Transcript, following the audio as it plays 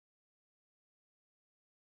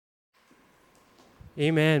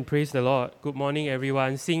Amen. Praise the Lord. Good morning,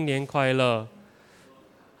 everyone. 新年快乐.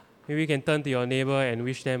 Maybe you can turn to your neighbor and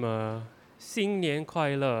wish them a 新年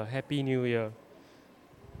快乐, Happy New Year.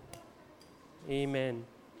 Amen.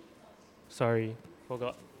 Sorry,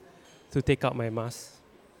 forgot to take out my mask.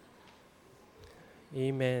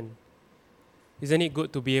 Amen. Isn't it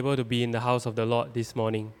good to be able to be in the house of the Lord this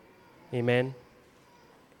morning? Amen.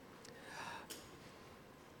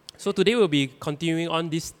 So today we'll be continuing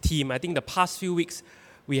on this theme. I think the past few weeks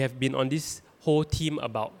we have been on this whole theme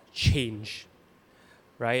about change,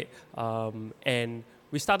 right? And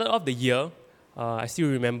we started off the year. I still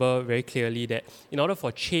remember very clearly that in order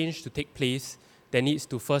for change to take place, there needs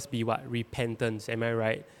to first be what? Repentance, am I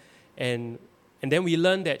right? And then we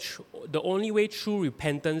learned that the only way true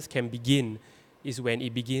repentance can begin is when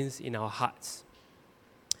it begins in our hearts.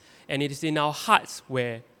 And it is in our hearts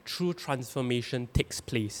where true transformation takes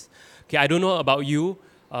place. Okay, I don't know about you.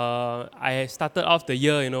 I started off the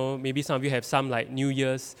year, maybe some of you have some like New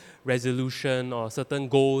Year's resolution or certain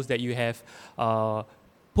goals that you have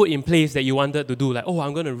put in place that you wanted to do. Like,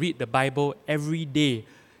 I'm going to read the Bible every day,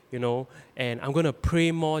 and I'm going to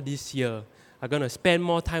pray more this year. I'm going to spend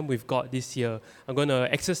more time with God this year. I'm going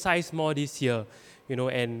to exercise more this year,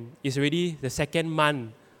 and it's already the second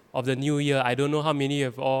month of the new year. I don't know how many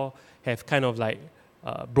of all have kind of like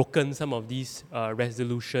broken some of these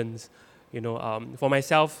resolutions. For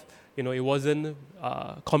myself, it wasn't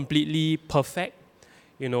completely perfect.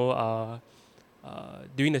 During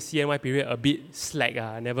the CNY period, a bit slack.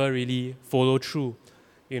 I never really followed through,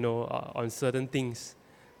 on certain things.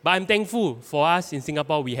 But I'm thankful for us in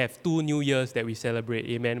Singapore. We have 2 New Years that we celebrate.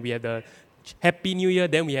 Amen. We have the Happy New Year,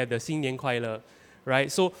 then we have the 新年快乐, right?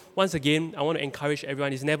 So once again, I want to encourage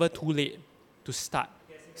everyone. It's never too late to start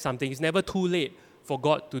something. It's never too late for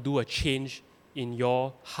God to do a change in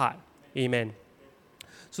your heart. Amen.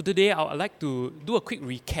 So today, I would like to do a quick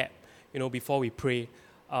recap, before we pray.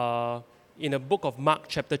 In the book of Mark,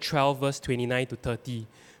 chapter 12, verse 29 to 30,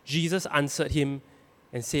 Jesus answered him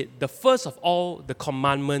and said, "The first of all the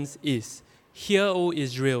commandments is, Hear, O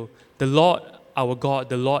Israel, the Lord our God,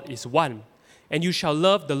 the Lord is one. And you shall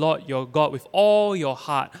love the Lord your God with all your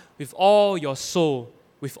heart, with all your soul,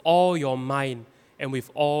 with all your mind, and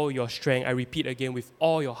with all your strength." I repeat again, with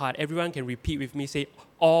all your heart. Everyone can repeat with me, say,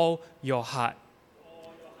 all your heart.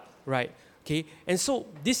 All your heart. Right, okay? And so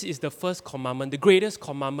this is the first commandment. The greatest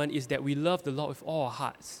commandment is that we love the Lord with all our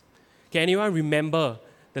hearts. Can anyone remember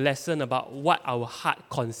the lesson about what our heart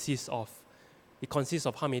consists of? It consists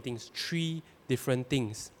of how many things? 3 different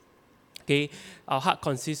things. Okay, our heart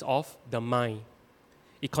consists of the mind.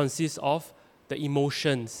 It consists of the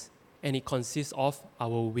emotions. And it consists of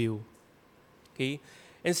our will. Okay,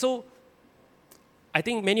 and so I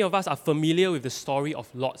think many of us are familiar with the story of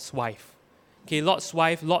Lot's wife. Okay, Lot's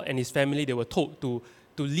wife, Lot and his family, they were told to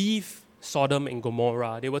leave Sodom and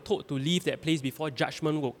Gomorrah. They were told to leave that place before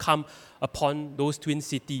judgment will come upon those twin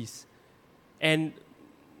cities. And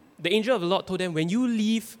the angel of the Lord told them, when you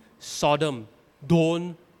leave Sodom,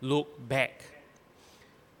 don't look back.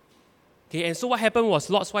 Okay, and so what happened was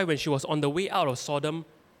Lot's wife, when she was on the way out of Sodom,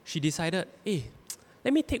 she decided,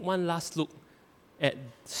 let me take one last look at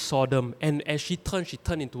Sodom. And as she turned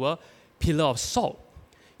into a pillar of salt.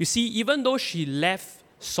 You see, even though she left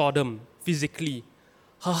Sodom physically,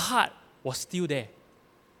 her heart was still there.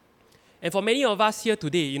 And for many of us here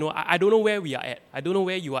today, I don't know where we are at. I don't know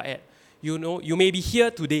where you are at. You may be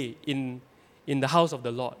here today in the house of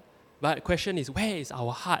the Lord. But the question is, where is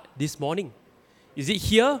our heart this morning? Is it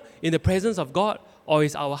here in the presence of God? Or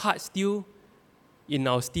is our heart still in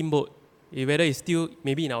our steamboat? Whether it's still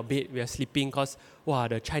maybe in our bed, we are sleeping because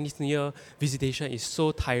the Chinese New Year visitation is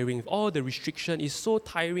so tiring. All the restriction is so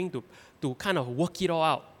tiring to kind of work it all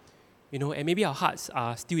out. And maybe our hearts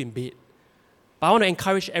are still in bed. But I want to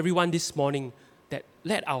encourage everyone this morning that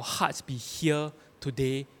let our hearts be here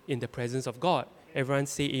today in the presence of God. Everyone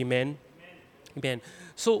say amen. Amen.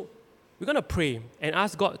 So we're going to pray and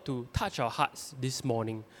ask God to touch our hearts this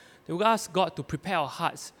morning. We'll ask God to prepare our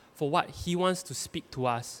hearts for what He wants to speak to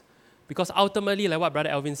us. Because ultimately, like what Brother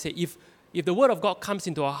Alvin said, if the Word of God comes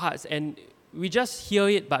into our hearts and we just hear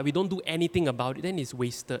it but we don't do anything about it, then it's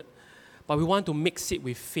wasted. But we want to mix it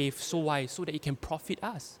with faith. So why? So that it can profit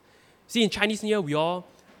us. See, in Chinese New Year, we all,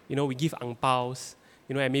 we give ang paos,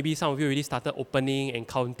 and maybe some of you already started opening and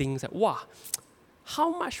counting. It's like, how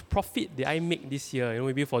much profit did I make this year?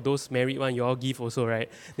 Maybe for those married ones, you all give also,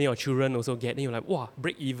 right? Then your children also get. Then you're like,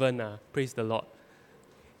 break even, praise the Lord.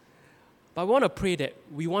 But I want to pray that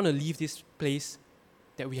we want to leave this place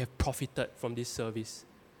that we have profited from this service.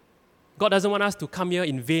 God doesn't want us to come here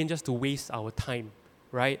in vain just to waste our time,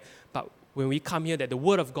 right? But when we come here that the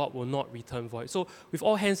word of God will not return void. So with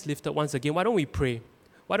all hands lifted once again, why don't we pray?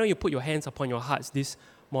 Why don't you put your hands upon your hearts this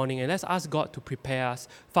morning and let's ask God to prepare us.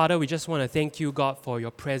 Father, we just want to thank you, God, for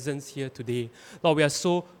your presence here today. Lord, we are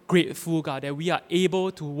so grateful, God, that we are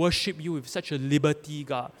able to worship you with such a liberty,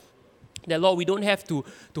 God. That, Lord, we don't have to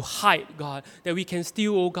hide, God. That we can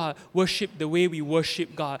still, oh God, worship the way we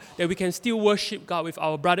worship, God. That we can still worship, God, with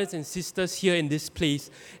our brothers and sisters here in this place.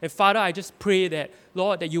 And Father, I just pray that,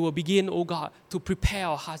 Lord, that you will begin, oh God, to prepare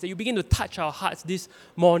our hearts. That you begin to touch our hearts this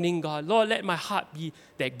morning, God. Lord, let my heart be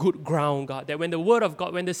that good ground, God. That when the word of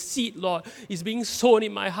God, when the seed, Lord, is being sown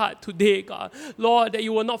in my heart today, God. Lord, that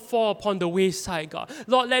you will not fall upon the wayside, God.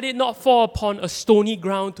 Lord, let it not fall upon a stony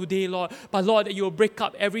ground today, Lord. But Lord, that you will break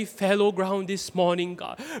up every fallow ground this morning,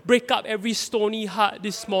 God. Break up every stony heart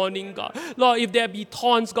this morning, God. Lord, if there be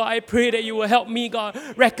thorns, God, I pray that you will help me, God,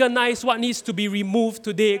 recognize what needs to be removed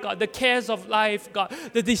today, God. The cares of life, God.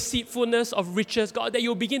 The deceitfulness of riches, God. That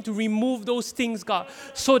you'll begin to remove those things, God,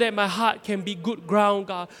 so that my heart can be good ground,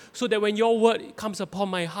 God. So that when your word comes upon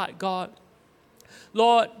my heart, God,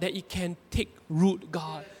 Lord, that it can take root,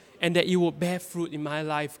 God, and that it will bear fruit in my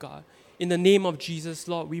life, God. In the name of Jesus,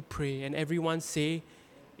 Lord, we pray. And everyone say,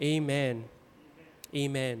 Amen.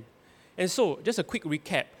 Amen. And so, just a quick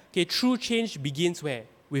recap. Okay, true change begins where?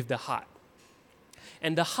 With the heart.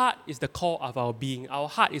 And the heart is the core of our being. Our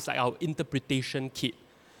heart is like our interpretation kit.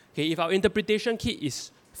 Okay, if our interpretation kit is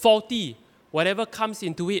faulty, whatever comes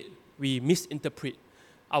into it, we misinterpret.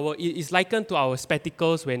 It's likened to our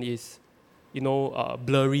spectacles when it's,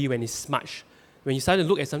 blurry, when it's smudged. When you start to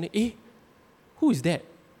look at something, who is that?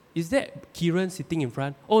 Is that Kieran sitting in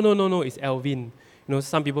front? Oh, no, it's Alvin.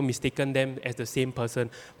 Some people mistaken them as the same person.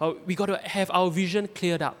 But we got to have our vision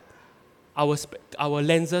cleared up. Our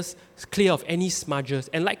lenses clear of any smudges.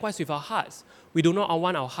 And likewise with our hearts, we do not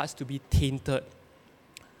want our hearts to be tainted.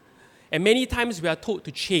 And many times we are told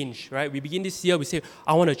to change, right? We begin this year, we say,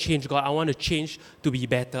 I want to change, God. I want to change to be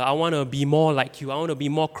better. I want to be more like you. I want to be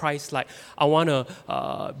more Christ-like. I want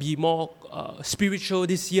to be more spiritual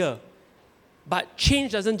this year. But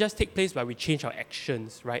change doesn't just take place while we change our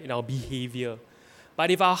actions, right, in our behavior. But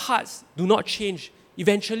if our hearts do not change,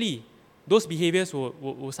 eventually, those behaviors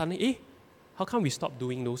will suddenly, how come we stop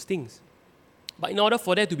doing those things? But in order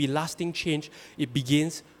for there to be lasting change, it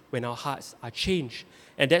begins when our hearts are changed.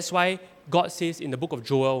 And that's why God says in the book of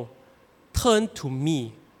Joel, turn to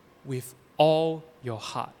me with all your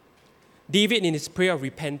heart. David, in his prayer of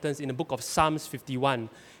repentance in the book of Psalms 51,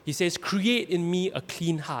 he says, create in me a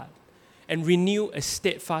clean heart and renew a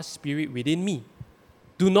steadfast spirit within me.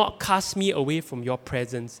 Do not cast me away from your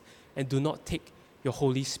presence and do not take your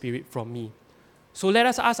Holy Spirit from me. So let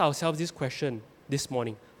us ask ourselves this question this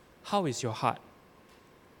morning. How is your heart?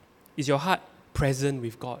 Is your heart present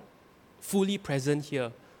with God? Fully present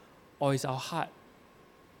here? Or is our heart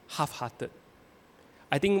half-hearted?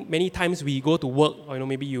 I think many times we go to work, or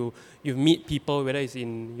maybe you meet people, whether it's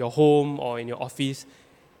in your home or in your office,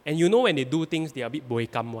 and when they do things, they are a bit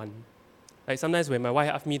buay kam one. Like sometimes when my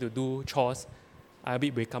wife asks me to do chores, I a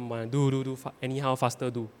bit buay kam one. Do, anyhow,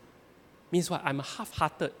 faster do. Means what? I'm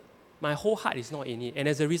half-hearted. My whole heart is not in it. And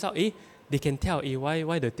as a result, they can tell,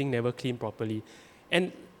 why the thing never clean properly.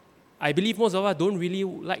 And I believe most of us don't really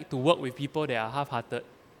like to work with people that are half-hearted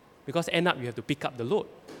because end up you have to pick up the load.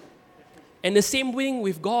 And the same thing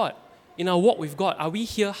with God. In our walk with God, are we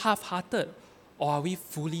here half-hearted or are we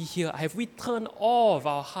fully here? Have we turned all of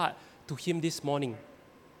our heart to Him this morning?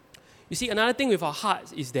 You see, another thing with our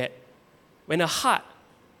hearts is that when a heart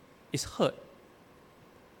is hurt,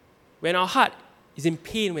 when our heart is in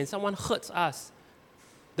pain, when someone hurts us,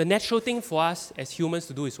 the natural thing for us as humans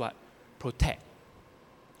to do is what? Protect.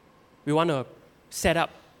 We want to set up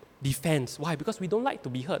defense. Why? Because we don't like to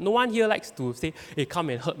be hurt. No one here likes to say, hey, come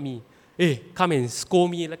and hurt me. Hey, come and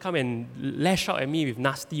scold me. Come and lash out at me with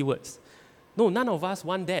nasty words. No, none of us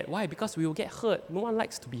want that. Why? Because we will get hurt. No one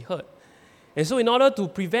likes to be hurt. And so in order to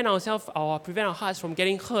prevent ourselves or prevent our hearts from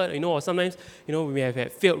getting hurt, or sometimes, we may have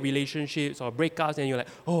had failed relationships or breakups and you're like,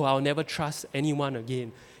 I'll never trust anyone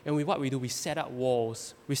again. And what we do, we set up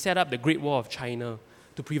walls. We set up the Great Wall of China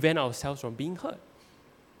to prevent ourselves from being hurt.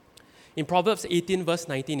 In Proverbs 18 verse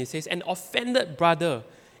 19, it says, an offended brother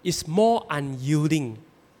is more unyielding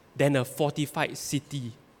than a fortified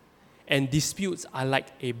city, and disputes are like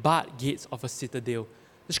a barred gates of a citadel.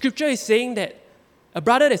 The scripture is saying that a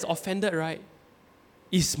brother that's offended, right,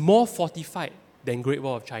 is more fortified than Great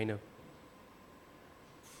Wall of China.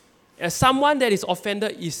 As someone that is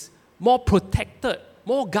offended is more protected,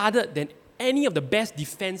 more guarded than any of the best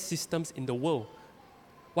defense systems in the world.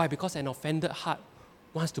 Why? Because an offended heart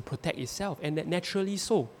wants to protect itself, and that naturally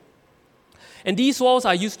so. And these walls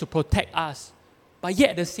are used to protect us. But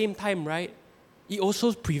yet at the same time, right, it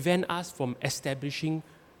also prevents us from establishing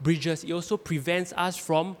bridges. It also prevents us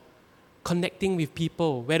from connecting with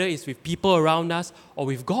people, whether it's with people around us or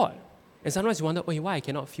with God. And sometimes you wonder, why I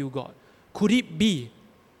cannot feel God? Could it be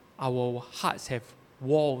our hearts have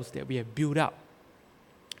walls that we have built up?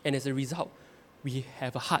 And as a result, we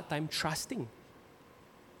have a hard time trusting.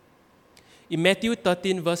 In Matthew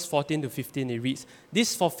 13, verse 14 to 15, it reads,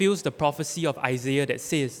 "This fulfills the prophecy of Isaiah that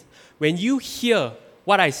says, 'When you hear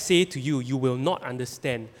what I say to you, you will not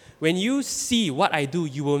understand. When you see what I do,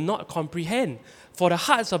 you will not comprehend. For the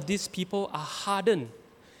hearts of these people are hardened,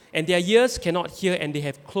 and their ears cannot hear, and they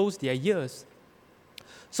have closed their ears.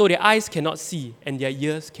 So their eyes cannot see, and their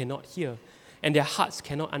ears cannot hear, and their hearts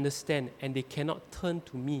cannot understand, and they cannot turn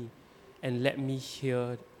to me and let me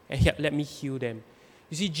heal them.'"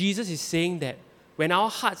 You see, Jesus is saying that when our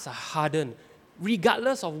hearts are hardened,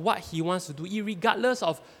 regardless of what He wants to do, regardless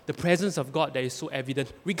of the presence of God that is so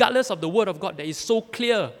evident, regardless of the Word of God that is so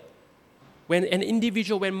clear,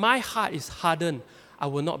 when my heart is hardened, I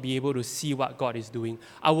will not be able to see what God is doing.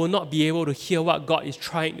 I will not be able to hear what God is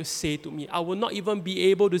trying to say to me. I will not even be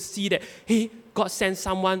able to see that, hey, God sent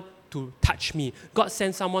someone to touch me. God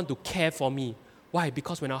sent someone to care for me. Why?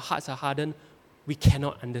 Because when our hearts are hardened, we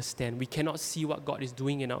cannot understand. We cannot see what God is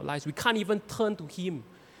doing in our lives. We can't even turn to Him,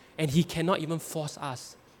 and He cannot even force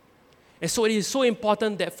us. And so it is so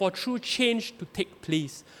important that for true change to take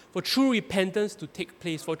place, for true repentance to take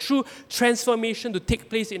place, for true transformation to take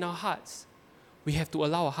place in our hearts, we have to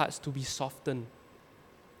allow our hearts to be softened.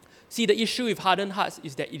 See, the issue with hardened hearts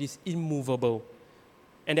is that it is immovable.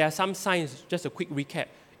 And there are some signs, just a quick recap: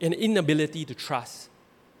 an inability to trust,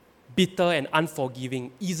 bitter and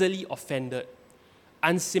unforgiving, easily offended,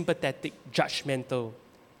 unsympathetic, judgmental,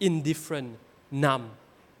 indifferent, numb.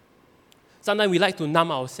 Sometimes we like to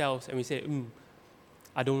numb ourselves and we say,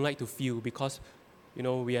 I don't like to feel, because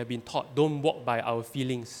we have been taught, don't walk by our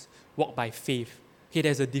feelings, walk by faith. Okay,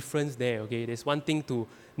 there's a difference there, okay? There's one thing to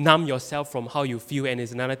numb yourself from how you feel, and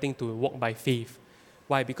there's another thing to walk by faith.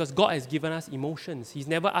 Why? Because God has given us emotions. He's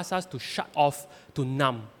never asked us to shut off, to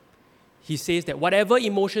numb. He says that whatever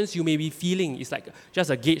emotions you may be feeling is like just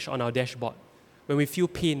a gauge on our dashboard. When we feel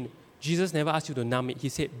pain, Jesus never asked you to numb it. He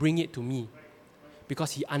said, bring it to me,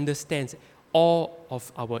 because He understands all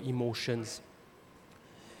of our emotions.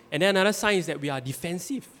 And then another sign is that we are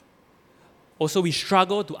defensive. Also, we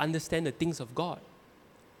struggle to understand the things of God.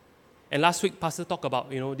 And last week, Pastor talked about,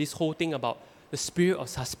 this whole thing about the spirit of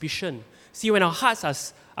suspicion. See, when our hearts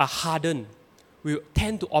are hardened, we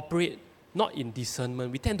tend to operate not in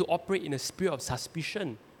discernment. We tend to operate in a spirit of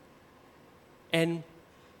suspicion. And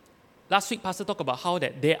last week, Pastor talked about how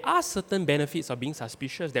that there are certain benefits of being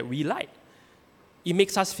suspicious that we like. It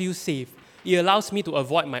makes us feel safe. It allows me to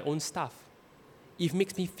avoid my own stuff. It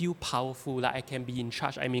makes me feel powerful, like I can be in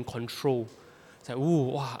charge, I'm in control. It's like,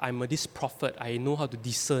 I'm this prophet, I know how to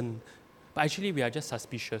discern. But actually, we are just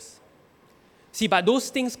suspicious. See, but those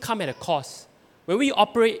things come at a cost. When we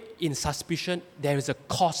operate in suspicion, there is a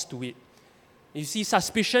cost to it. You see,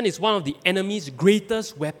 suspicion is one of the enemy's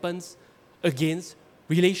greatest weapons against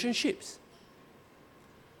relationships.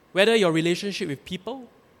 Whether your relationship with people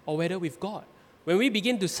or whether with God. When we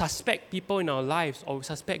begin to suspect people in our lives or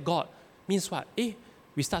suspect God, means what?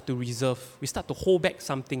 We start to reserve. We start to hold back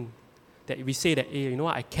something. That we say that,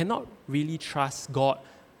 I cannot really trust God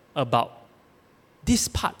about this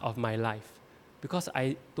part of my life, because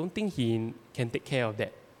I don't think He can take care of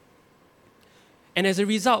that. And as a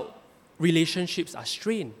result, relationships are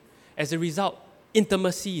strained. As a result,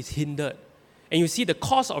 intimacy is hindered. And you see the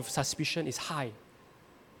cost of suspicion is high.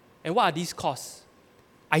 And what are these costs?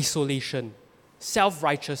 Isolation,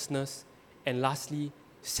 self-righteousness, and lastly,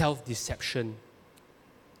 self-deception.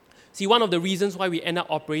 See, one of the reasons why we end up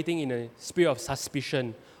operating in a spirit of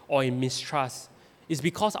suspicion or in mistrust is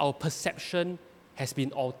because our perception has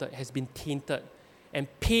been altered, has been tainted. And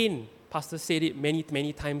pain, Pastor said it many,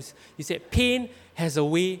 many times, he said pain has a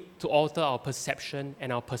way to alter our perception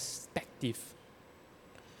and our perspective.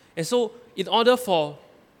 And so, in order for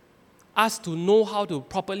us to know how to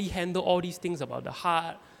properly handle all these things about the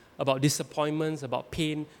heart, about disappointments, about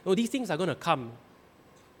pain, these things are going to come.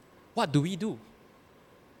 What do?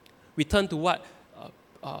 We turn to what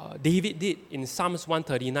David did in Psalms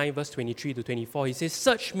 139, verse 23 to 24. He says,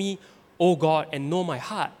 "Search me, O God, and know my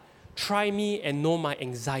heart. Try me and know my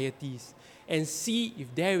anxieties, and see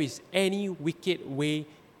if there is any wicked way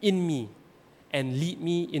in me, and lead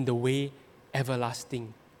me in the way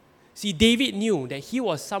everlasting." See, David knew that he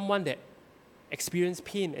was someone that experienced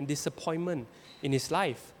pain and disappointment in his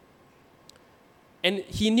life. And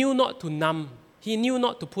he knew not to numb He knew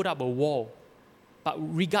not to put up a wall. But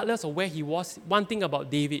regardless of where he was, one thing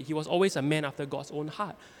about David, he was always a man after God's own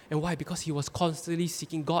heart. And why? Because he was constantly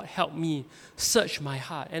seeking, God, help me, search my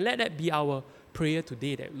heart. And let that be our prayer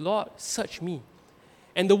today, that Lord, search me.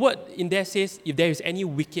 And the word in there says, if there is any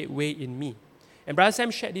wicked way in me. And Brother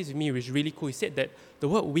Sam shared this with me, which is really cool. He said that the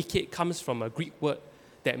word wicked comes from a Greek word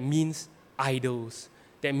that means idols,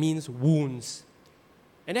 that means wounds.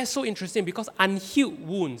 And that's so interesting because unhealed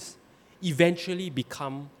wounds eventually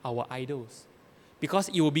become our idols. Because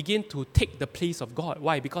it will begin to take the place of God.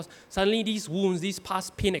 Why? Because suddenly these wounds, these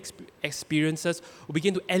past pain experiences will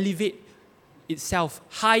begin to elevate itself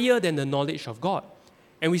higher than the knowledge of God.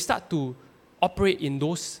 And we start to operate in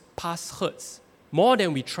those past hurts more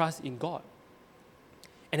than we trust in God.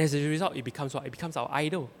 And as a result, it becomes what? It becomes our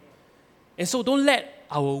idol. And so don't let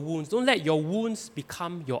your wounds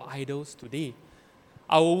become your idols today.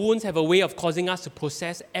 Our wounds have a way of causing us to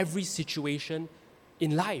process every situation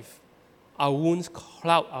in life. Our wounds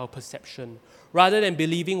cloud our perception. Rather than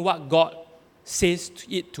believing what God says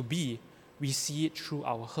it to be, we see it through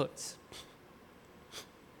our hurts.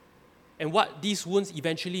 And what these wounds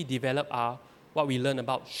eventually develop are what we learn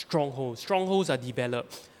about strongholds. Strongholds are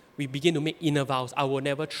developed. We begin to make inner vows. I will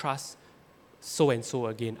never trust so-and-so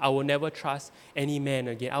again. I will never trust any man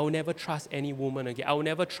again. I will never trust any woman again. I will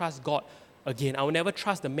never trust God again. I will never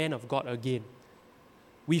trust the man of God again.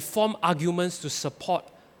 We form arguments to support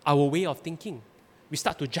our way of thinking. We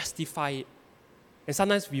start to justify it. And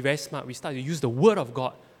sometimes we're very smart. We start to use the word of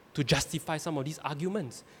God to justify some of these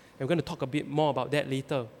arguments. And we're going to talk a bit more about that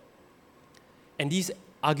later. And these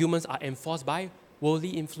arguments are enforced by worldly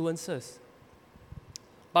influences.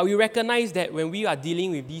 But we recognize that when we are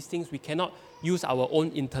dealing with these things, we cannot use our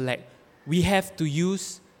own intellect. We have to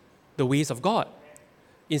use the ways of God.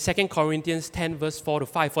 In 2 Corinthians 10, verse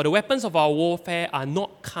 4-5, for the weapons of our warfare are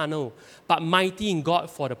not carnal, but mighty in God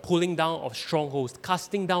for the pulling down of strongholds,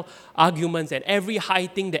 casting down arguments and every high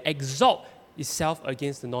thing that exalts itself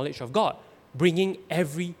against the knowledge of God, bringing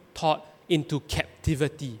every thought into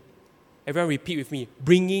captivity. Everyone repeat with me,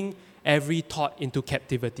 bringing every thought into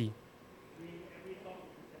captivity.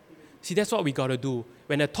 See, that's what we got to do.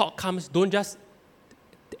 When a thought comes, don't just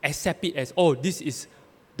accept it as, oh, this is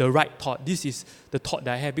the right thought. This is the thought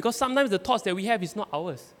that I have. Because sometimes the thoughts that we have is not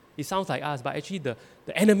ours. It sounds like us, but actually the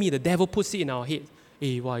enemy, the devil puts it in our head.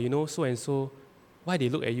 Hey, wow, so-and-so, why they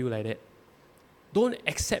look at you like that? Don't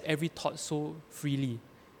accept every thought so freely.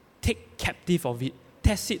 Take captive of it.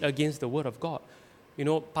 Test it against the word of God.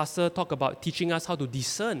 Pastor talked about teaching us how to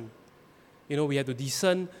discern. We have to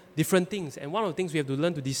discern different things. And one of the things we have to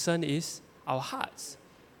learn to discern is our hearts.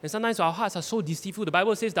 And sometimes our hearts are so deceitful. The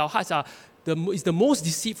Bible says that our hearts is the most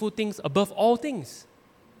deceitful things above all things.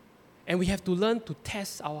 And we have to learn to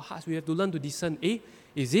test our hearts. We have to learn to discern,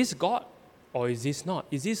 is this God or is this not?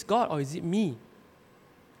 Is this God or is it me?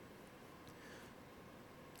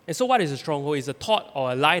 And so what is a stronghold? It's a thought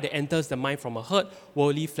or a lie that enters the mind from a hurt,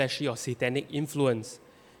 worldly, fleshly, or satanic influence.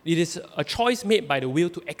 It is a choice made by the will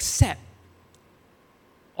to accept,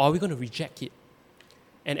 or are we going to reject it?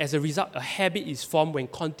 And as a result, a habit is formed when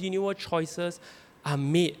continual choices are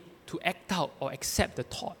made to act out or accept the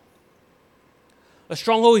thought. A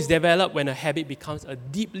stronghold is developed when a habit becomes a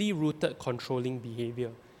deeply rooted controlling behavior.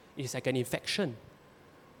 It's like an infection.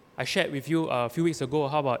 I shared with you a few weeks ago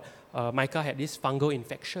how about Micah had this fungal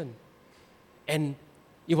infection. And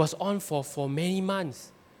it was on for many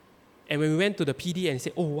months. And when we went to the PD and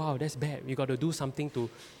said, oh wow, that's bad. We got to do something to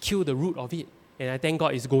kill the root of it. And I thank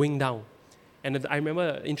God it's going down. And I remember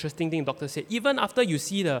an interesting thing the doctor said, even after you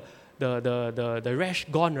see the rash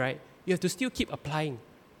gone, right, you have to still keep applying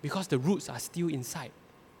because the roots are still inside.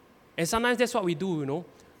 And sometimes that's what we do,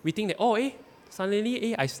 We think that,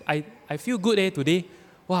 suddenly, I feel good today.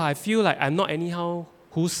 Wow, I feel like I'm not anyhow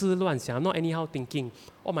胡思乱想, I'm not anyhow thinking.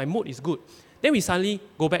 Oh, my mood is good. Then we suddenly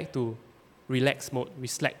go back to relax mode, we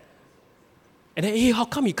slack. And then, how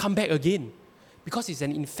come you come back again? Because it's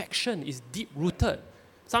an infection, it's deep-rooted.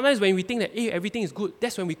 Sometimes when we think that, everything is good,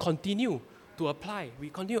 that's when we continue to apply. We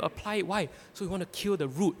continue to apply it. Why? So we want to kill the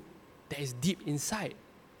root that is deep inside.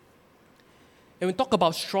 And when we talk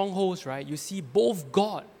about strongholds, right, you see both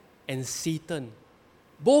God and Satan.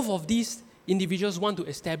 Both of these individuals want to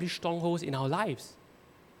establish strongholds in our lives.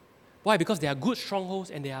 Why? Because there are good strongholds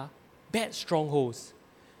and there are bad strongholds.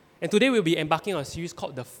 And today we'll be embarking on a series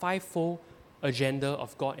called The Fivefold Agenda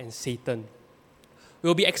of God and Satan.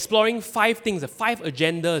 We'll be exploring 5 things, the 5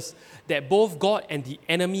 agendas that both God and the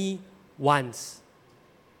enemy wants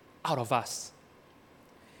out of us.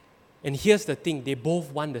 And here's the thing, they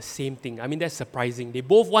both want the same thing. I mean, that's surprising. They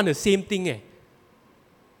both want the same thing.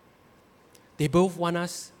 They both want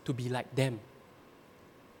us to be like them.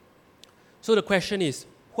 So the question is,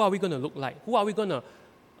 who are we going to look like? Who are we going to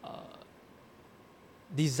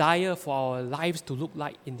desire for our lives to look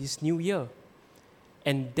like in this new year?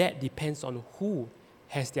 And that depends on who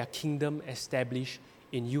has their kingdom established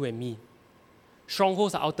in you and me.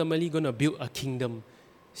 Strongholds are ultimately going to build a kingdom.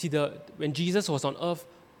 See, when Jesus was on earth,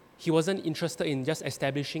 he wasn't interested in just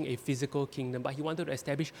establishing a physical kingdom, but he wanted to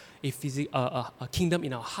establish a kingdom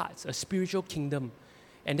in our hearts, a spiritual kingdom.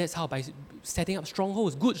 And that's how, by setting up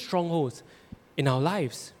strongholds, good strongholds in our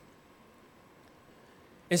lives.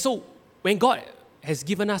 And so, when God has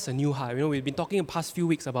given us a new heart, we've been talking in the past few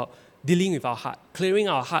weeks about dealing with our heart, clearing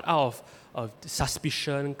our heart out of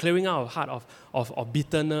suspicion, clearing our heart of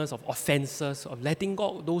bitterness, of offenses, of letting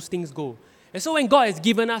those things go. And so when God has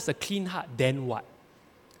given us a clean heart, then what?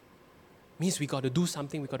 Means we got to do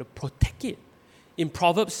something, we got to protect it. In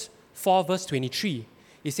Proverbs 4 verse 23,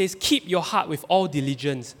 it says, keep your heart with all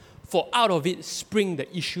diligence, for out of it spring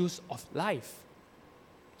the issues of life.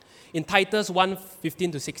 In Titus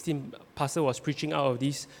 1:15-16, Pastor was preaching out of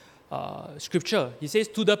this scripture. He says,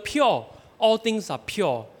 to the pure, all things are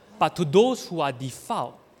pure, but to those who are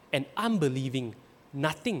defiled and unbelieving,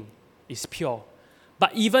 nothing is pure.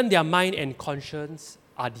 But even their mind and conscience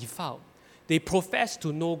are defiled. They profess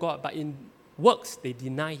to know God, but in works they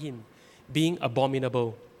deny Him, being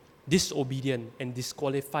abominable, disobedient, and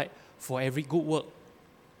disqualified for every good work.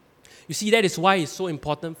 You see, that is why it's so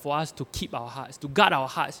important for us to keep our hearts, to guard our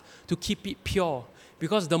hearts, to keep it pure.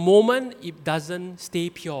 Because the moment it doesn't stay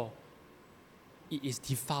pure, it is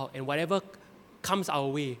defiled, and whatever comes our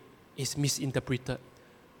way is misinterpreted.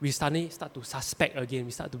 We suddenly start to suspect again.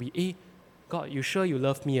 We start to be, God, you sure you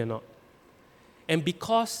love me or not? And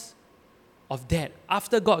because of that,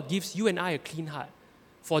 after God gives you and I a clean heart,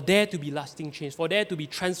 for there to be lasting change, for there to be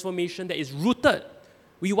transformation that is rooted,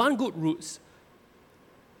 we want good roots.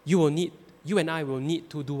 You and I will need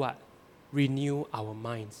to do what? Renew our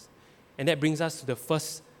minds. And that brings us to the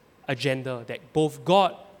first agenda that both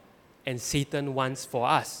God and Satan wants for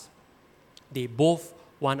us. They both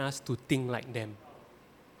want us to think like them.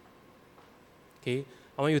 Okay?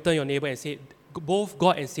 I want you to turn your neighbor and say, both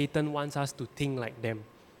God and Satan wants us to think like them.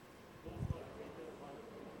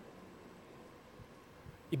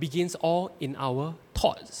 It begins all in our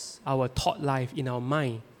thoughts, our thought life, in our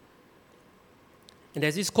mind. And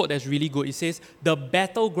there's this quote that's really good. It says, the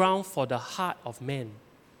battleground for the heart of man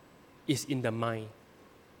is in the mind.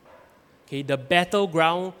 Okay, the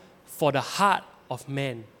battleground for the heart of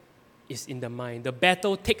man is in the mind. The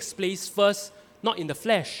battle takes place first, not in the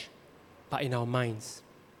flesh, but in our minds.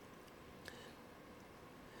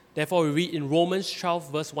 Therefore, we read in Romans 12,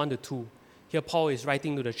 verse 1-2. Here Paul is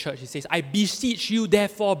writing to the church. He says, I beseech you,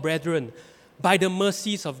 therefore, brethren, by the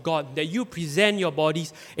mercies of God, that you present your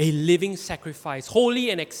bodies a living sacrifice,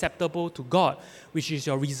 holy and acceptable to God, which is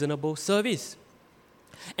your reasonable service.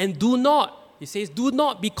 And do not, he says, do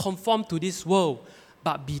not be conformed to this world,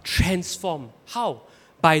 but be transformed. How?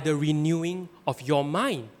 By the renewing of your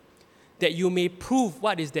mind, that you may prove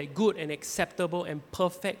what is that good and acceptable and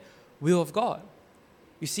perfect will of God.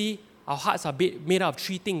 You see, our hearts are made up of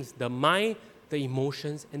three things: the mind, the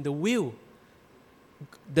emotions, and the will.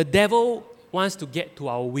 The devil wants to get to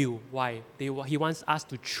our will. Why? He wants us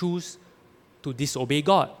to choose to disobey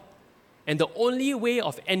God. And the only way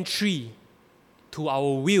of entry to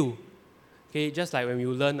our will, okay, just like when we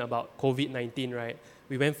learn about COVID-19, right?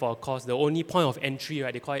 We went for a course. The only point of entry,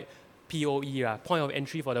 right? They call it POE, right? Point of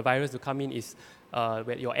entry for the virus to come in is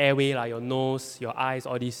your airway, like your nose, your eyes,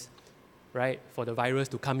 all this, right? For the virus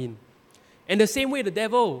to come in. And the same way the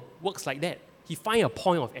devil works like that. He finds a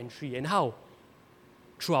point of entry. And how?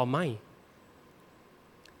 Through our mind.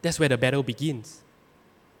 That's where the battle begins.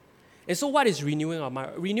 And so what is renewing our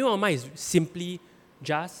mind? Renewing our mind is simply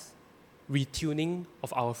just retuning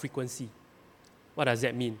of our frequency. What does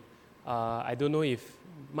that mean? I don't know if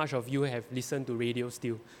much of you have listened to radio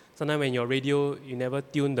still. Sometimes when your radio, you never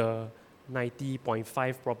tune the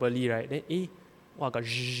 90.5 properly, right? Then,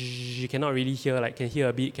 you cannot really hear, like can hear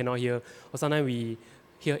a bit, cannot hear. Or sometimes we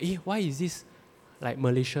hear, why is this like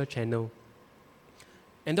Malaysia channel?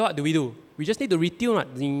 And then what do? We just need to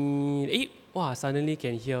retune, suddenly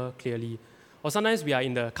can hear clearly. Or sometimes we are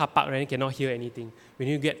in the car park, right, and cannot hear anything. We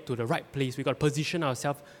need to get to the right place. We got to position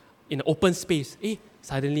ourselves in an open space.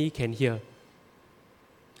 Suddenly can hear.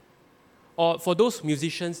 Or for those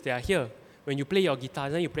musicians that are here, when you play your guitar,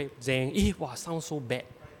 then you play zang, sounds so bad.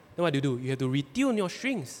 Then what do? You have to retune your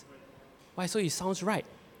strings. Why? So it sounds right.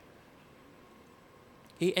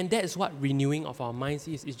 And that is what renewing of our minds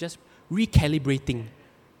is. It's just recalibrating,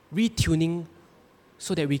 retuning,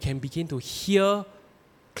 so that we can begin to hear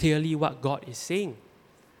clearly what God is saying.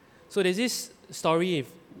 So there's this story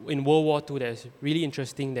in World War II that is really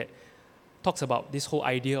interesting that talks about this whole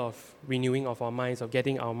idea of renewing of our minds, of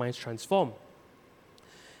getting our minds transformed.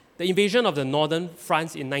 The invasion of the northern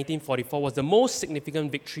France in 1944 was the most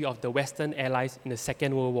significant victory of the Western Allies in the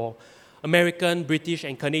Second World War. American, British,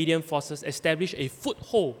 and Canadian forces established a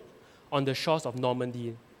foothold on the shores of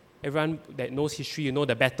Normandy. Everyone that knows history, you know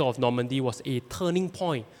the Battle of Normandy was a turning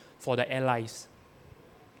point for the Allies.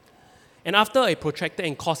 And after a protracted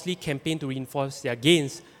and costly campaign to reinforce their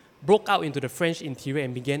gains, broke out into the French interior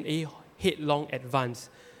and began a headlong advance.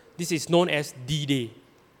 This is known as D-Day.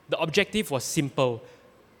 The objective was simple: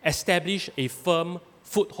 establish a firm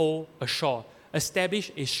foothold ashore,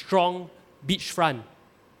 establish a strong beachfront.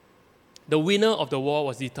 The winner of the war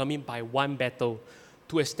was determined by one battle: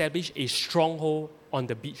 to establish a stronghold on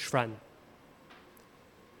the beachfront.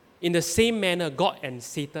 In the same manner, God and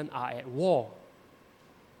Satan are at war.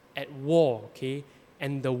 At war, okay?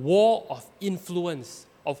 And the war of influence,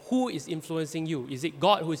 of who is influencing you. Is it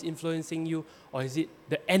God who is influencing you, or is it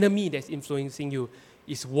the enemy that's influencing you?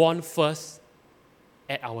 Is won first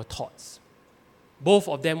at our thoughts. Both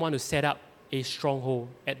of them want to set up a stronghold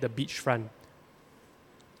at the beachfront.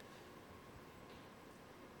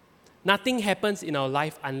 Nothing happens in our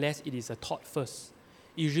life unless it is a thought first.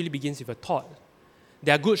 It usually begins with a thought.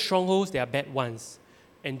 There are good strongholds, there are bad ones.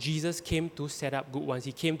 And Jesus came to set up good ones.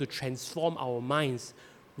 He came to transform our minds,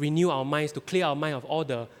 renew our minds, to clear our mind of all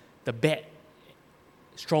the bad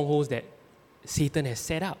strongholds that Satan has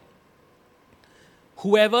set up.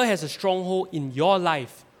 Whoever has a stronghold in your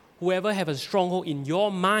life, whoever has a stronghold in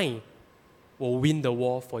your mind, will win the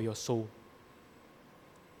war for your soul.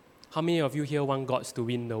 How many of you here want God to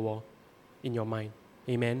win the war in your mind?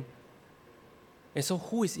 Amen. And so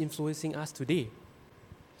who is influencing us today?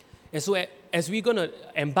 And so as we're going to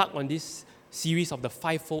embark on this series of the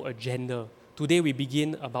fivefold agenda, today we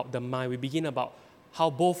begin about the mind. We begin about how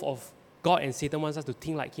both of God and Satan wants us to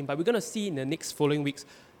think like Him. But we're going to see in the next following weeks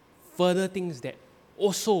further things that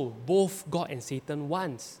also both God and Satan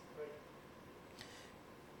wants.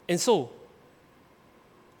 And so,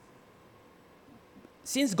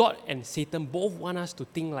 since God and Satan both want us to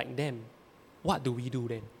think like them, what do we do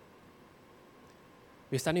then?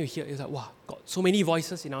 We're starting to hear, it's like, wow, got so many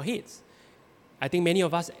voices in our heads. I think many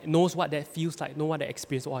of us knows what that feels like, know what that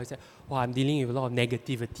experience was. It's like, wow, I'm dealing with a lot of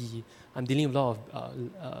negativity. I'm dealing with a lot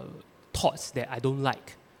of thoughts that I don't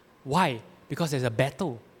like. Why? Because there's a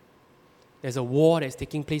battle. There's a war that's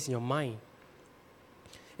taking place in your mind.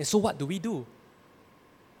 And so what do we do?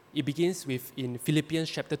 It begins with, in Philippians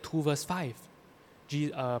chapter 2, verse 5.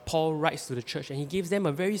 Paul writes to the church and he gives them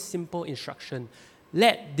a very simple instruction.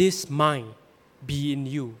 Let this mind be in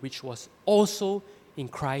you, which was also in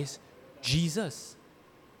Christ Jesus.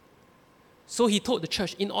 So he told the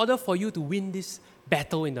church, in order for you to win this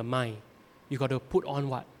battle in the mind, you got to put on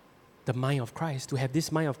what? The mind of Christ, to have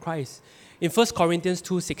this mind of Christ. In 1 Corinthians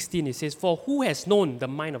 2:16, it says, for who has known the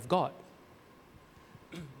mind of God,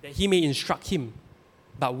 that he may instruct him,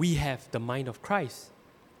 but we have the mind of Christ.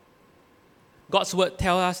 God's word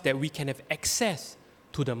tells us that we can have access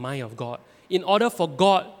to the mind of God. In order for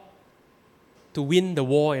God to win the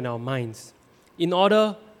war in our minds, in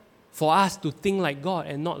order for us to think like God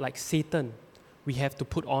and not like Satan, we have to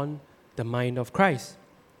put on the mind of Christ.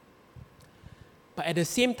 But at the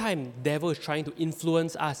same time, the devil is trying to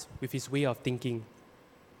influence us with his way of thinking.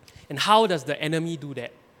 And how does the enemy do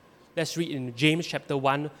that? Let's read in James chapter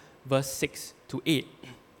 1, verse 6 to 8.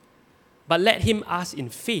 But let him ask in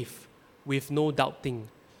faith, with no doubting.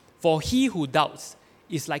 For he who doubts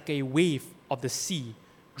is like a wave of the sea,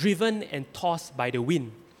 driven and tossed by the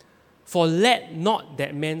wind. For let not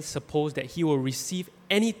that man suppose that he will receive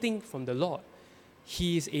anything from the Lord.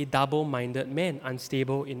 He is a double-minded man,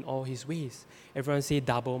 unstable in all his ways. Everyone say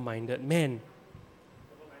double-minded man.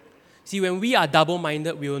 See, when we are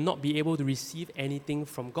double-minded, we will not be able to receive anything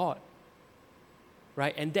from God.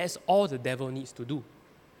 Right? And that's all the devil needs to do.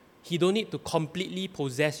 He don't need to completely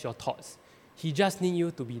possess your thoughts. He just needs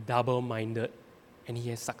you to be double-minded, and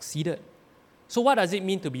he has succeeded. So what does it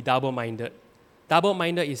mean to be double-minded?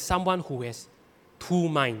 Double-minded is someone who has two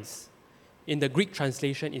minds. In the Greek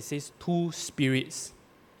translation, it says two spirits.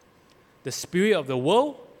 The spirit of the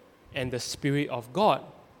world and the spirit of God.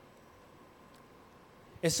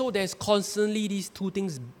 And so there's constantly these two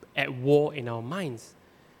things at war in our minds.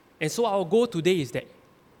 And so our goal today is that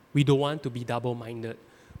we don't want to be double-minded.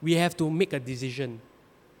 We have to make a decision.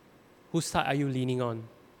 Whose side are you leaning on?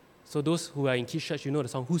 So those who are in Kids Church, you know the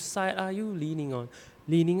song, whose side are you leaning on?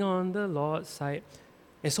 Leaning on the Lord's side.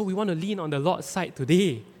 And so we want to lean on the Lord's side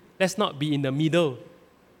today. Let's not be in the middle.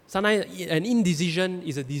 Sometimes an indecision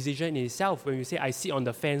is a decision in itself. When we say, I sit on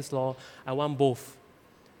the fence, Lord, I want both.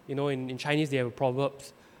 in Chinese they have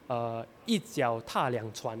proverbs, 一脚踏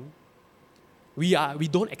两船. We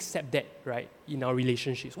don't accept that, right, in our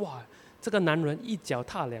relationships. 哇，这个男人一脚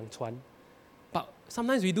踏两船. But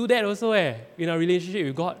sometimes we do that also, in our relationship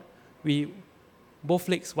with God. We both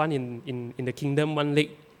legs, one in the kingdom, one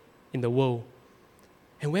leg in the world.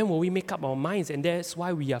 And when will we make up our minds? And that's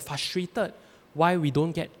why we are frustrated, why we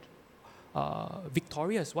don't get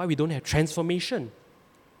victorious, why we don't have transformation.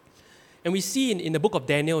 And we see in the book of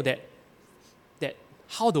Daniel that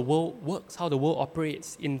how the world works, how the world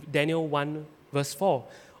operates. In Daniel 1 verse 4,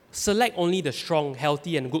 select only the strong,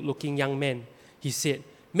 healthy, and good-looking young men, he said.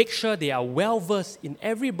 Make sure they are well-versed in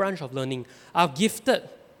every branch of learning, are gifted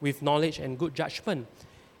with knowledge and good judgment,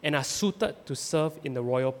 and are suited to serve in the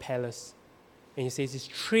royal palace. And he says,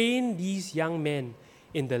 train these young men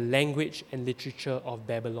in the language and literature of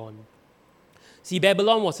Babylon. See,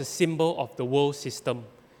 Babylon was a symbol of the world system,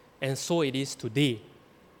 and so it is today.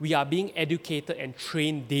 We are being educated and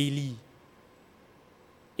trained daily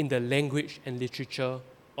in the language and literature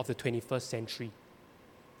of the 21st century.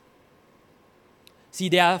 See,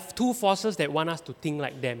 there are two forces that want us to think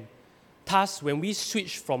like them. Thus, when we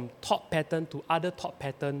switch from thought pattern to other thought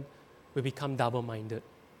pattern, we become double-minded.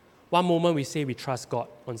 One moment we say we trust God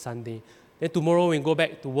on Sunday. Then tomorrow when we go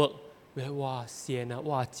back to work, we're like, wow, sian,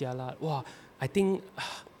 wow, jialat, wow, I think,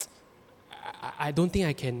 I don't think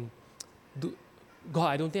I can do, God,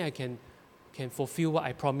 I don't think I can fulfill what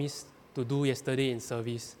I promised to do yesterday in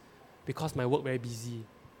service because my work very busy.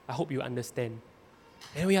 I hope you understand.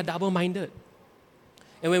 And we are double-minded.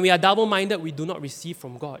 And when we are double-minded, we do not receive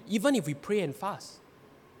from God, even if we pray and fast.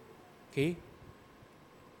 Okay?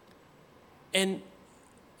 And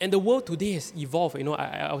the world today has evolved.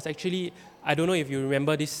 I was actually, I don't know if you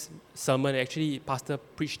remember this sermon. Actually, Pastor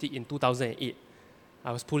preached it in 2008.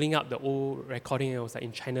 I was pulling up the old recording. It was like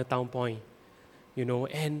in Chinatown Point,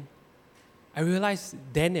 and I realized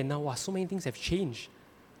then and now, wow, so many things have changed.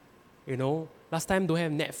 Last time don't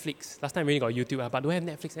have Netflix. Last time we really got YouTube, but don't have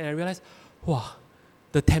Netflix. And I realized, wow,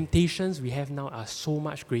 the temptations we have now are so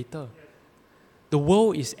much greater. The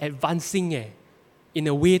world is advancing in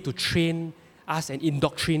a way to train us and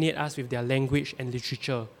indoctrinate us with their language and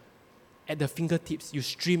literature. At the fingertips, you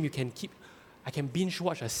stream, I can binge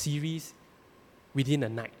watch a series within a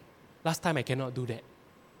night. Last time I cannot do that.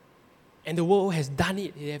 And the world has done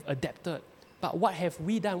it, they have adapted. But what have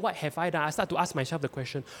we done? What have I done? I start to ask myself the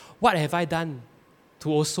question, what have I done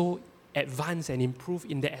to also advance and improve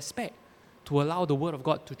in that aspect? To allow the Word of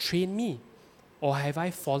God to train me? Or have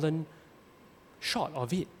I fallen short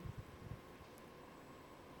of it?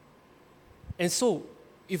 And so,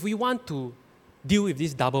 if we want to deal with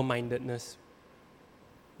this double-mindedness,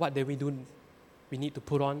 what do? We need to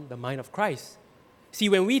put on the mind of Christ. See,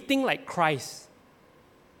 when we think like Christ,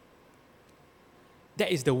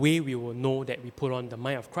 that is the way we will know that we put on the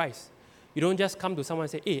mind of Christ. You don't just come to someone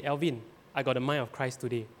and say, hey, Alvin, I got the mind of Christ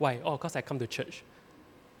today. Why? Oh, because I come to church.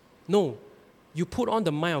 No. You put on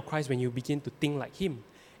the mind of Christ when you begin to think like Him.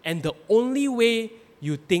 And the only way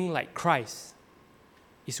you think like Christ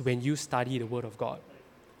is when you study the Word of God.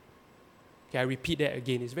 Okay, I repeat that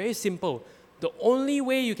again. It's very simple. The only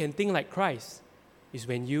way you can think like Christ is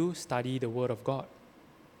when you study the Word of God.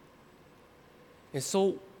 And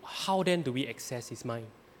so, how then do we access His mind?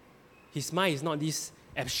 His mind is not this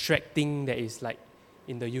abstract thing that is like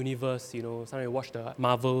in the universe, sometimes you watch the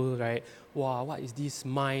Marvel, right? Wow, what is this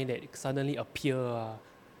mind that suddenly appear?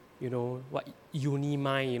 What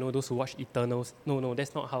uni-mind, those who watch Eternals. No,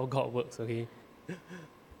 that's not how God works, okay?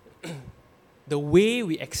 The way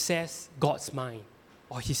we access God's mind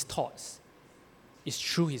or His thoughts is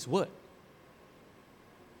through His Word.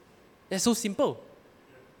 That's so simple.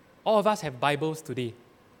 All of us have Bibles today.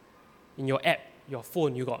 In your app, your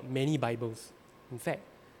phone, you got many Bibles, in fact.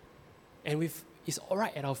 And it's all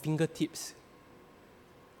right at our fingertips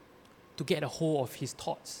to get a hold of His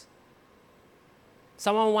thoughts.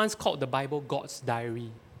 Someone once called the Bible God's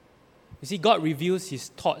diary. You see, God reveals His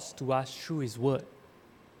thoughts to us through His Word.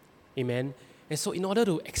 Amen? And so in order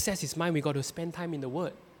to access His mind, we got to spend time in the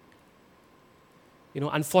Word.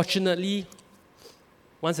 Unfortunately,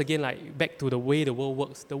 once again, like back to the way the world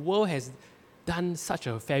works, the world has done such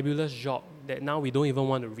a fabulous job that now we don't even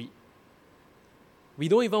want to read. We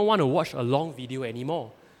don't even want to watch a long video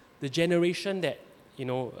anymore. The generation that,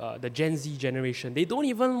 the Gen Z generation, they don't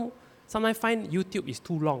even sometimes find YouTube is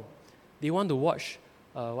too long. They want to watch,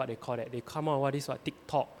 what they call that. They come out with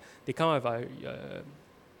TikTok. They come out with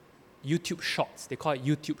YouTube Shorts. They call it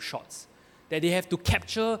YouTube Shorts. That they have to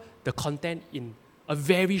capture the content in a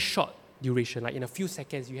very short duration, like in a few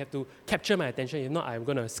seconds. You have to capture my attention. If not, I'm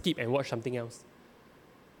going to skip and watch something else.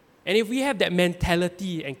 And if we have that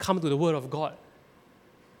mentality and come to the Word of God,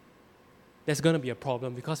 there's going to be a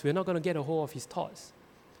problem because we're not going to get a hold of His thoughts.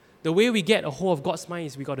 The way we get a hold of God's mind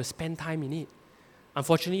is we got to spend time in it.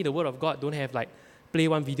 Unfortunately, the Word of God don't have like play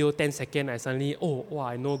one video 10 seconds and suddenly,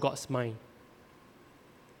 I know God's mind.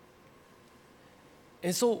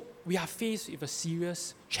 And so we are faced with a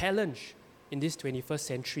serious challenge in this 21st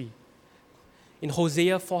century. In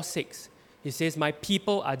Hosea 4:6, he says, "My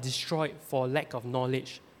people are destroyed for lack of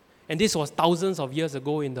knowledge." And this was thousands of years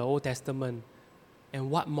ago in the Old Testament. And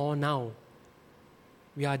what more now?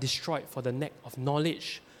 We are destroyed for the lack of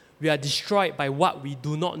knowledge. We are destroyed by what we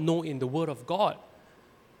do not know in the Word of God.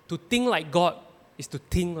 To think like God is to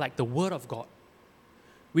think like the Word of God,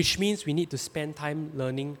 which means we need to spend time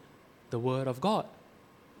learning the Word of God.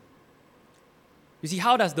 You see,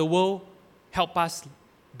 how does the world help us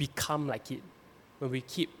become like it when we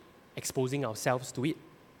keep exposing ourselves to it?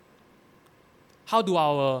 How do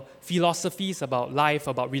our philosophies about life,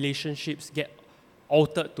 about relationships get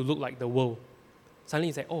altered to look like the world? Suddenly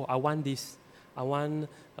it's like, I want this. I want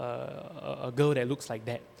a girl that looks like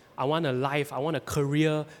that. I want a life, I want a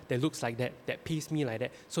career that looks like that pays me like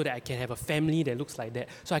that, so that I can have a family that looks like that,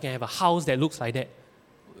 so I can have a house that looks like that.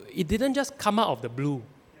 It didn't just come out of the blue.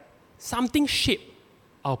 Something shaped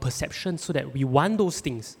our perception so that we want those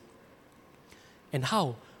things. And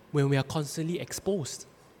how? When we are constantly exposed.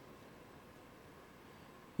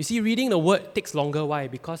 You see, reading the Word takes longer. Why?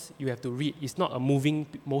 Because you have to read. It's not a moving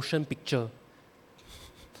motion picture.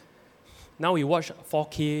 Now we watch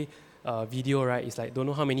 4K video, right? It's like don't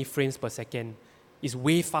know how many frames per second. It's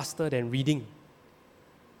way faster than reading.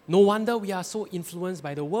 No wonder we are so influenced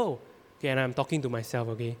by the world. Okay, and I'm talking to myself,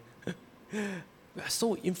 okay? We are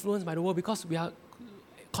so influenced by the world because we are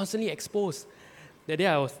constantly exposed. That day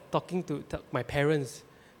I was talking to my parents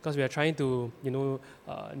because we are trying to,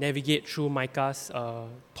 navigate through Micah's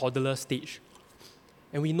toddler stage.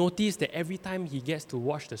 And we noticed that every time he gets to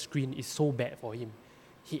watch the screen, it's so bad for him.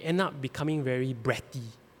 He ends up becoming very bratty.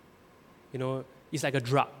 It's like a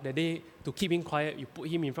drug. That day, to keep him quiet, you put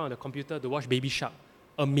him in front of the computer to watch Baby Shark.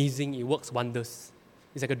 Amazing, it works wonders.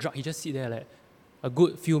 It's like a drug. He just sit there like a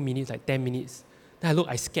good few minutes, like 10 minutes. Then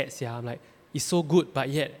I scared, I'm like, it's so good, but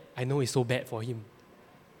yet I know it's so bad for him.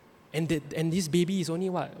 And this baby is only,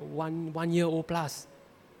 one year old plus.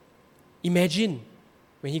 Imagine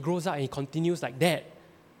when he grows up and he continues like that.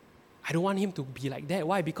 I don't want him to be like that.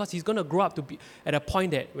 Why? Because he's going to grow up to be at a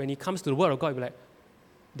point that when he comes to the Word of God, he'll be like,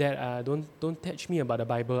 Dad, don't teach me about the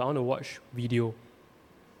Bible. I want to watch video.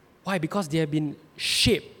 Why? Because they have been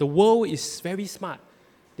shaped. The world is very smart.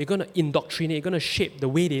 They're going to indoctrinate. They're going to shape the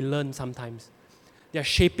way they learn sometimes. They're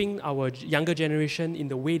shaping our younger generation in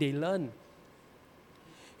the way they learn.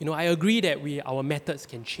 I agree that our methods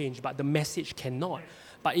can change, but the message cannot.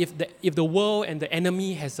 But if the world and the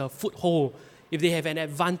enemy has a foothold, if they have an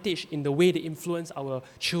advantage in the way they influence our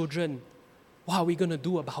children, what are we going to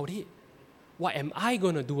do about it? What am I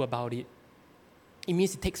going to do about it? It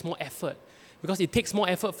means it takes more effort. Because it takes more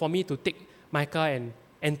effort for me to take Micah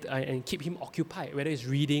and keep him occupied, whether it's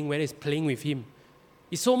reading, whether it's playing with him.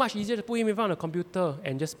 It's so much easier to put him in front of the computer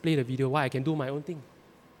and just play the video. Why? I can do my own thing.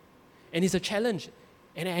 And it's a challenge.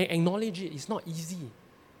 And I acknowledge it. It's not easy.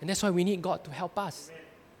 And that's why we need God to help us.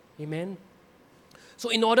 Amen. So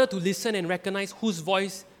in order to listen and recognize whose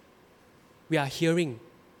voice we are hearing,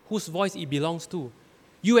 whose voice it belongs to,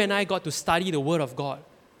 you and I got to study the Word of God.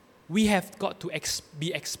 We have got to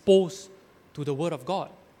be exposed to the Word of God.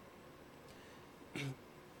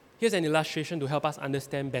 Here's an illustration to help us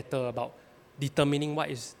understand better about determining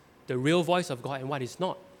what is the real voice of God and what is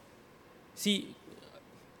not. See,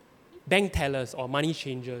 bank tellers or money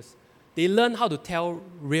changers, they learn how to tell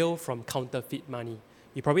real from counterfeit money.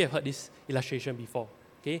 You probably have heard this illustration before.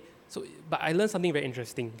 Okay? But I learned something very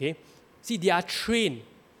interesting. Okay? See, they are trained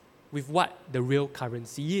with what the real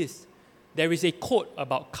currency is. There is a quote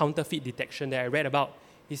about counterfeit detection that I read about.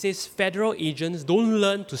 It says, federal agents don't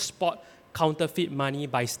learn to spot counterfeit money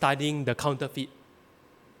by studying the counterfeit.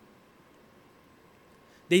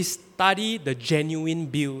 They study the genuine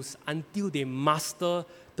bills until they master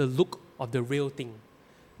the look of the real thing.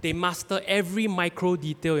 They master every micro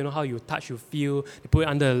detail, how you touch, you feel. They put it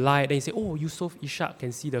under the light, then you say, Yusof Ishak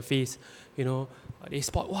can see the face. They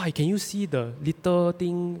spot, can you see the little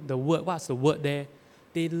thing, the word, what's the word there?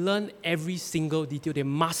 They learn every single detail. They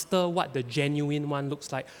master what the genuine one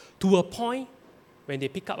looks like to a point when they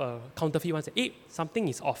pick up a counterfeit one and say, hey, something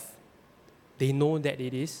is off. They know that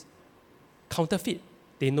it is counterfeit.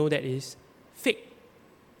 They know that it is fake.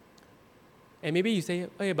 And maybe you say,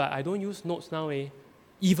 hey, but I don't use notes now,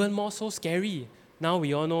 Even more so scary. Now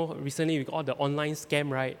we all know, recently with all the online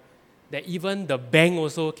scam, right? that even the bank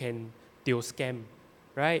also they'll scam,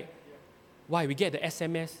 right? Why? We get the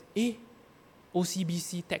SMS,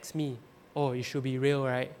 OCBC text me. Oh, it should be real,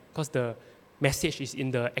 right? Because the message is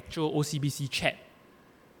in the actual OCBC chat.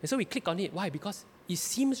 And so we click on it. Why? Because it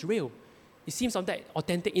seems real. It seems something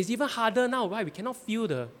authentic. It's even harder now. Why? We cannot feel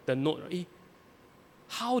the note.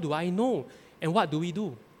 How do I know? And what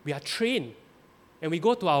do? We are trained. And I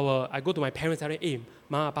go to my parents and say,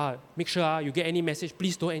 Ma, Pa, make sure you get any message,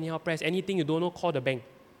 please don't anyhow press. Anything you don't know, call the bank.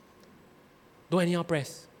 Don't anyhow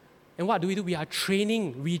press. And what do? We are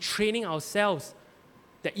retraining ourselves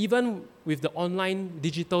that even with the online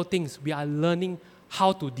digital things, we are learning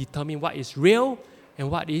how to determine what is real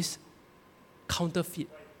and what is counterfeit.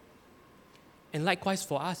 And likewise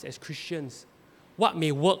for us as Christians, what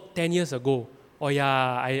may work 10 years ago,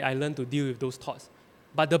 I learned to deal with those thoughts.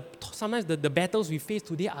 But sometimes the battles we face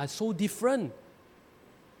today are so different.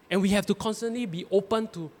 And we have to constantly be open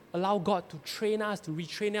to allow God to train us, to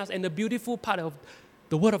retrain us. And the beautiful part of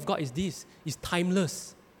the Word of God is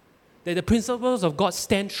timeless. That the principles of God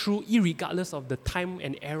stand true irregardless of the time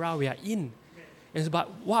and era we are in. But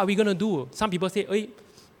what are we going to do? Some people say,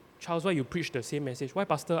 Charles, why you preach the same message? Why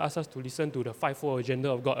pastor asked us to listen to the fivefold agenda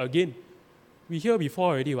of God again? We hear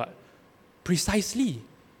before already, what? Precisely.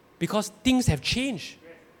 Because things have changed.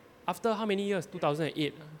 After how many years?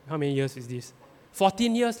 2008. How many years is this?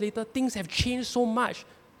 14 years later, things have changed so much.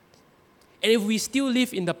 And if we still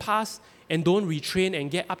live in the past and don't retrain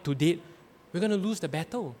and get up to date, we're going to lose the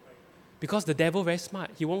battle. Because the devil very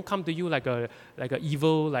smart. He won't come to you like a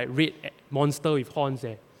evil, like red monster with horns.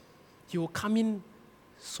 He will come in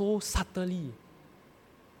so subtly.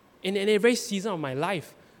 In every season of my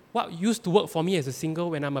life, what used to work for me as a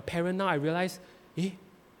single, when I'm a parent now, I realize,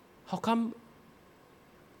 how come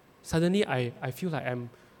suddenly I feel like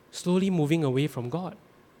I'm slowly moving away from God?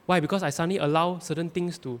 Why? Because I suddenly allow certain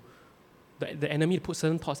things to, the enemy to put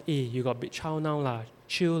certain thoughts, you got a big child now, lah,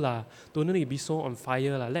 chill, lah, don't need to be so on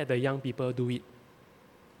fire, lah, let the young people do it.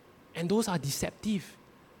 And those are deceptive.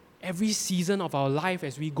 Every season of our life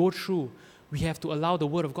as we go through, we have to allow the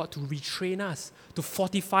Word of God to retrain us, to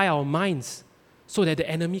fortify our minds, so that the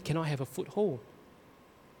enemy cannot have a foothold.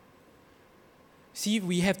 See,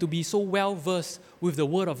 we have to be so well versed with the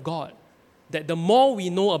Word of God that the more we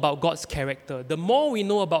know about God's character, the more we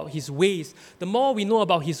know about His ways, the more we know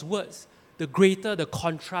about His words, the greater the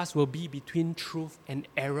contrast will be between truth and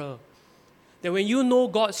error. That when you know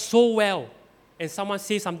God so well and someone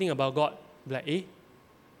says something about God, be like,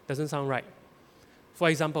 doesn't sound right. For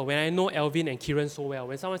example, when I know Alvin and Kieran so well,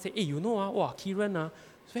 when someone says, Kieran,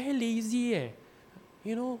 he's very lazy.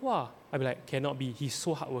 I'll be like, cannot be. He's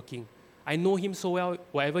so hardworking. I know him so well,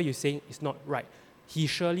 whatever you're saying is not right. He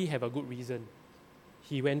surely have a good reason.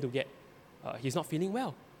 He went to he's not feeling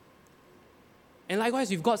well. And likewise,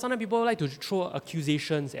 with God, sometimes people like to throw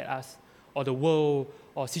accusations at us, or the world,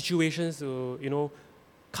 or situations to,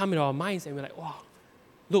 come in our minds, and we're like,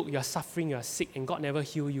 look, you're suffering, you're sick, and God never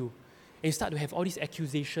healed you. And you start to have all these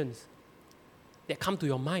accusations that come to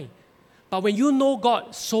your mind. But when you know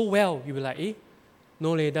God so well, you'll be like,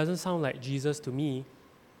 no, it doesn't sound like Jesus to me.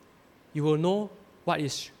 You will know what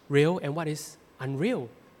is real and what is unreal.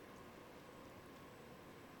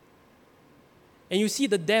 And you see,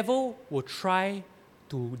 the devil will try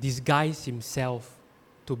to disguise himself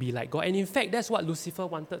to be like God. And in fact, that's what Lucifer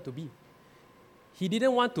wanted to be. He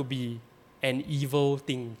didn't want to be an evil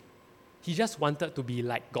thing. He just wanted to be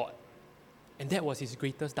like God. And that was his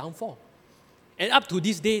greatest downfall. And up to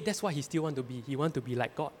this day, that's what he still wants to be. He wants to be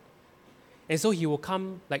like God. And so he will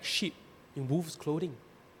come like sheep in wolf's clothing.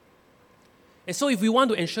 And so if we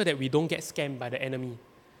want to ensure that we don't get scammed by the enemy,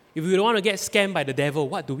 if we don't want to get scammed by the devil,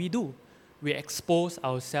 what do? We expose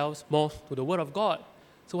ourselves more to the Word of God.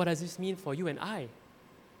 So what does this mean for you and I?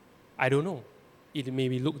 I don't know. It may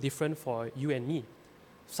look different for you and me.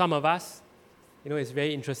 Some of us, it's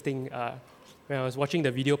very interesting. When I was watching the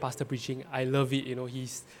video pastor preaching, I love it.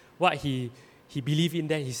 What he believed in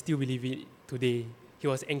then, he still believes in it today. He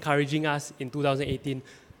was encouraging us in 2018.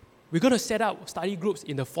 We're going to set up study groups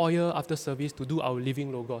in the foyer after service to do our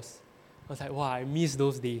living logos. I was like, I miss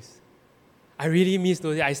those days. I really miss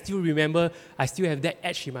those days. I still remember, I still have that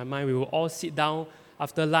etch in my mind. We will all sit down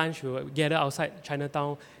after lunch, we will gather outside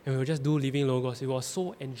Chinatown, and we will just do living logos. It was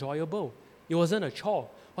so enjoyable. It wasn't a chore.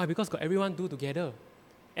 Why? Because got everyone do together.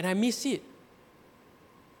 And I miss it.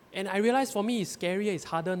 And I realized for me, it's scarier, it's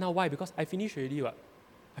harder now. Why? Because I finished already.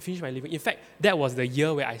 I finished my living. In fact, that was the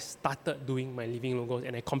year where I started doing my living logos,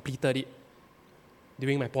 and I completed it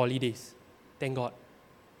during my poly days. Thank God.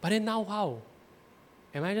 But then now how?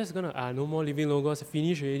 Am I just going to, no more living logos,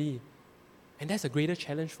 finish already? And that's a greater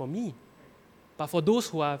challenge for me. But for those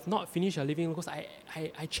who have not finished your Living Logos,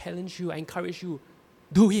 I challenge you, I encourage you,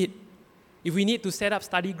 do it. If we need to set up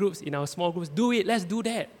study groups in our small groups, do it. Let's do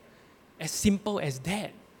that. As simple as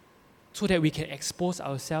that. So that we can expose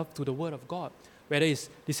ourselves to the Word of God. Whether it's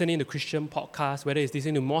listening to Christian podcasts, whether it's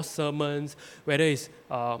listening to more sermons, whether it's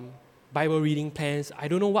Bible reading plans. I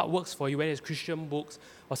don't know what works for you, whether it's Christian books,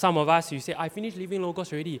 or some of us, you say, I finished Living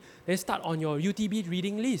Logos already. Then start on your UTB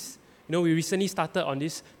reading list. You know, we recently started on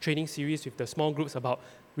this training series with the small groups about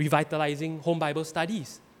revitalizing home Bible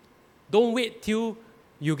studies. Don't wait till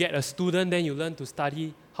you get a student, then you learn to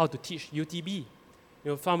study how to teach UTB. You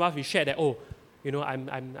know, some of us, we shared that,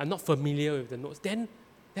 I'm not familiar with the notes. Then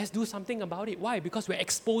let's do something about it. Why? Because we're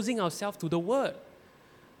exposing ourselves to the Word.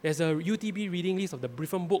 There's a UTB reading list of the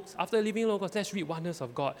different books. After Living Logos, let's read Wonders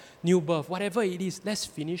of God, New Birth, whatever it is, let's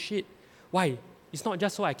finish it. Why? It's not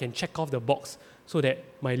just so I can check off the box so that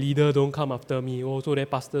my leader don't come after me, or so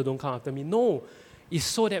that pastor don't come after me. No, it's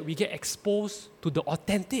so that we get exposed to the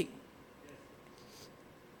authentic.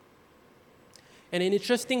 And an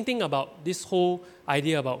interesting thing about this whole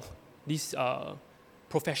idea about these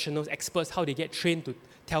professionals, experts, how they get trained to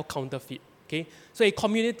tell counterfeit. Okay? So a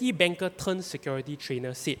community banker turned security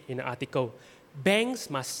trainer said in an article, banks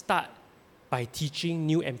must start by teaching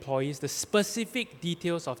new employees the specific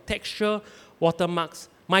details of texture, watermarks,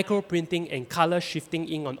 microprinting, and color shifting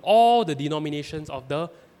ink on all the denominations of the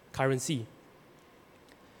currency.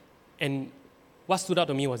 And what stood out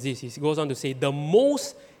to me was this. He goes on to say, the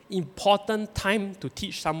most important time to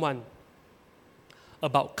teach someone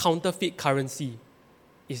about counterfeit currency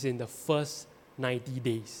is in the first 90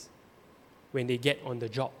 days when they get on the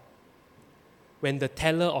job, when the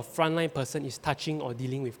teller or frontline person is touching or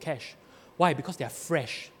dealing with cash. Why? Because they are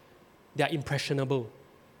fresh, they are impressionable.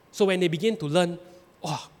 So when they begin to learn,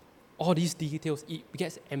 all these details, it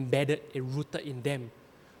gets embedded and rooted in them.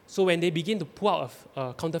 So when they begin to pull out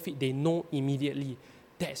a counterfeit, they know immediately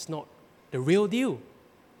that's not the real deal.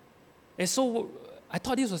 And so I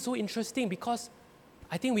thought this was so interesting because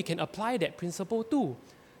I think we can apply that principle too.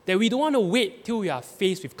 That we don't want to wait till we are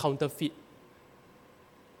faced with counterfeit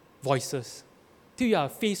voices, till you are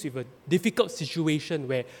faced with a difficult situation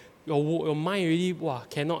where your mind really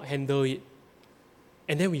cannot handle it.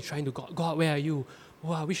 And then we try to God, where are you?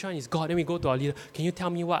 Which one is God? Then we go to our leader. Can you tell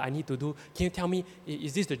me what I need to do? Can you tell me,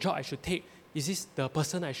 is this the job I should take? Is this the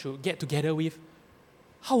person I should get together with?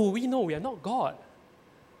 How will we know? We are not God.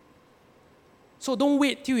 So don't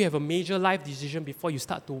wait till you have a major life decision before you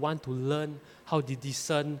start to want to learn how to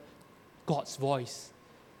discern God's voice.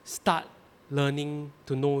 Start learning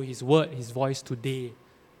to know His word, His voice today.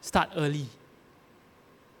 Start early.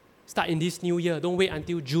 Start in this new year. Don't wait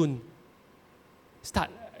until June. Start,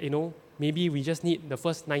 maybe we just need the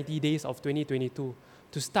first 90 days of 2022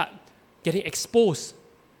 to start getting exposed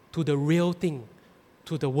to the real thing,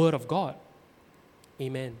 to the Word of God.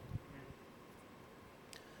 Amen.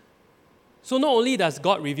 So not only does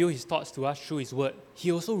God reveal His thoughts to us through His Word,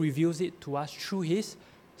 He also reveals it to us through His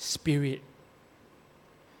Spirit.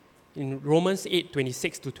 In Romans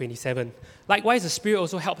 8:26-27, likewise the Spirit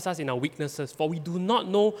also helps us in our weaknesses, for we do not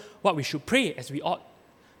know what we should pray as we ought,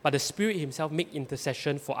 but the Spirit Himself makes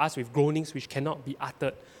intercession for us with groanings which cannot be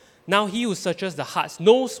uttered. Now He who searches the hearts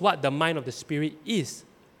knows what the mind of the Spirit is,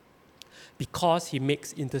 because He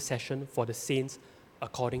makes intercession for the saints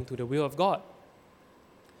according to the will of God.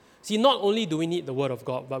 See, not only do we need the Word of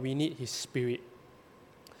God, but we need His Spirit.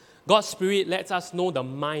 God's Spirit lets us know the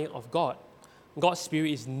mind of God. God's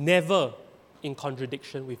Spirit is never in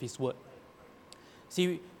contradiction with His Word.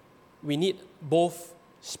 See, we need both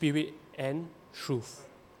Spirit and truth.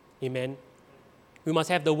 Amen. We must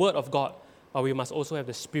have the Word of God, but we must also have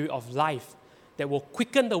the Spirit of life that will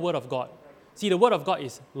quicken the Word of God. See, the Word of God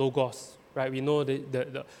is Logos, right? We know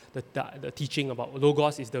the teaching about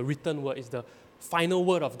Logos is the written Word, is the final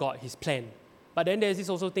Word of God, His plan. But then there's this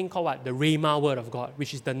also thing called what? The Rhema Word of God,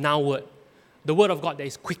 which is the now Word. The Word of God that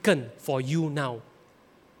is quickened for you now.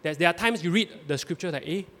 There are times you read the scripture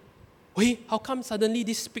like, how come suddenly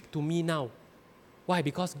this speak to me now? Why?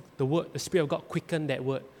 Because the Spirit of God quickened that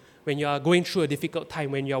word. When you are going through a difficult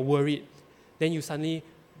time, when you are worried, then you suddenly,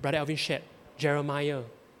 Brother Alvin shared, Jeremiah,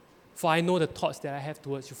 for I know the thoughts that I have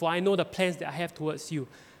towards you. For I know the plans that I have towards you.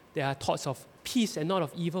 They are thoughts of peace and not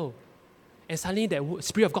of evil. And suddenly that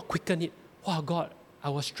Spirit of God quickened it. Wow, God, I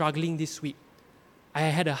was struggling this week. I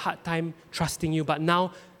had a hard time trusting you, but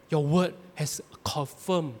now your word has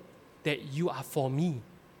confirmed that you are for me.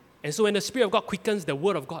 And so when the Spirit of God quickens the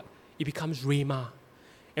word of God, it becomes Rhema.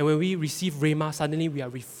 And when we receive Rhema, suddenly we are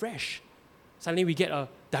refreshed. Suddenly we get a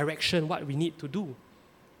direction, what we need to do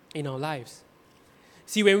in our lives.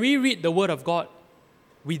 See, when we read the Word of God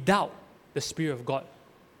without the Spirit of God,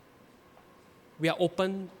 we are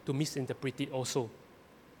open to misinterpret it also.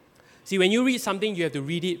 See, when you read something, you have to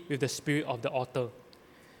read it with the spirit of the author.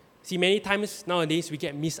 See, many times nowadays we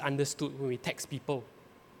get misunderstood when we text people.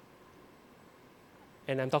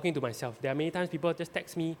 And I'm talking to myself. There are many times people just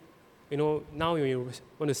text me, now when you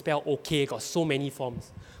want to spell okay, got so many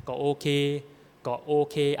forms. Got okay, got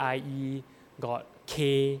OKIE, got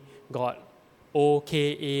K, got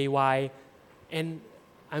OKAY. And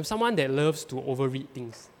I'm someone that loves to overread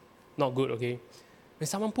things. Not good, okay? When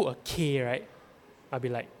someone put a K, right, I'll be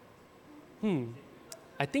like,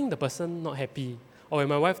 I think the person not happy. Or when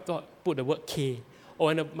my wife put the word K, or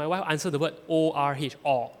when my wife answered the word ORH,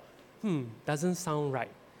 or, doesn't sound right.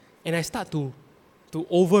 And I start to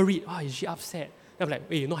overread. Is she upset? I'm like,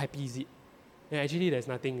 you're not happy, is it? And actually, there's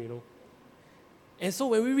nothing, And so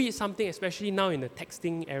when we read something, especially now in the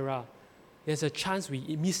texting era, there's a chance we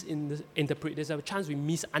misinterpret. There's a chance we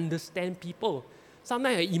misunderstand people.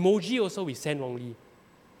 Sometimes an emoji also we send wrongly.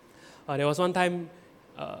 There was one time,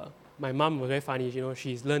 my mom was very funny.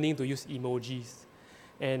 She's learning to use emojis.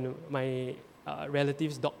 And my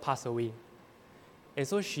relative's dog passed away. And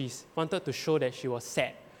so she wanted to show that she was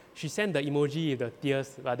sad. She sent the emoji with the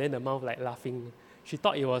tears, but then the mouth like laughing. She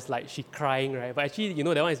thought it was like she crying, right? But actually,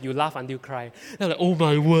 that one is you laugh until cry. And I'm like, oh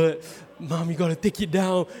my word, Mom, you gotta take it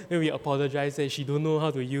down. Then we apologize, and she don't know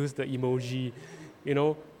how to use the emoji,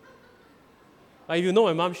 But if you know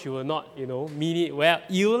my mom, she will not, mean it well,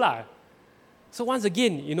 ill lah. So once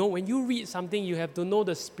again, when you read something, you have to know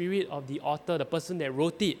the spirit of the author, the person that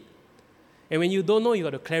wrote it. And when you don't know, you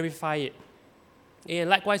got to clarify it. And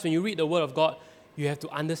likewise, when you read the Word of God, you have to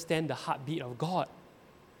understand the heartbeat of God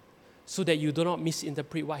so that you do not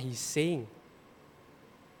misinterpret what He's saying.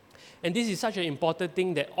 And this is such an important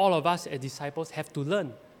thing that all of us as disciples have to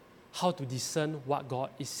learn, how to discern what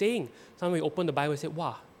God is saying. Sometimes we open the Bible and say,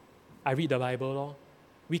 wow, I read the Bible, Lord.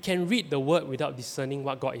 We can read the Word without discerning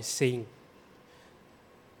what God is saying.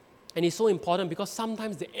 And it's so important because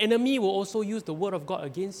sometimes the enemy will also use the Word of God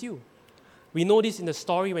against you. We know this in the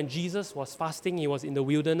story when Jesus was fasting, He was in the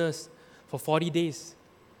wilderness for 40 days.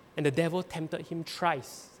 And the devil tempted Him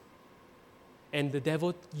thrice. And the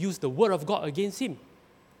devil used the Word of God against Him.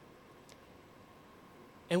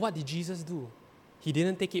 And what did Jesus do? He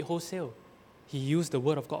didn't take it wholesale. He used the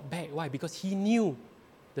Word of God back. Why? Because He knew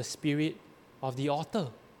the spirit of the author.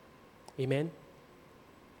 Amen?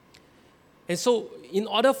 And so, in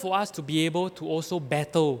order for us to be able to also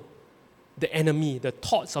battle the enemy, the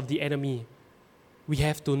thoughts of the enemy, we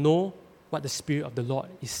have to know what the Spirit of the Lord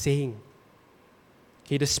is saying.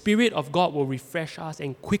 Okay, the Spirit of God will refresh us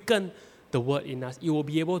and quicken the word in us. It will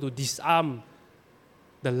be able to disarm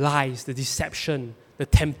the lies, the deception, the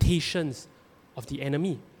temptations of the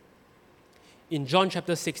enemy. In John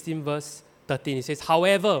chapter 16, verse 13, it says,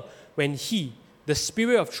 however, when He, the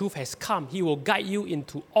Spirit of truth, has come, He will guide you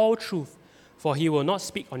into all truth, for He will not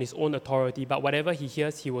speak on His own authority, but whatever He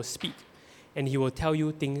hears, He will speak, and He will tell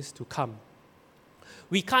you things to come.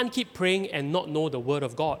 We can't keep praying and not know the Word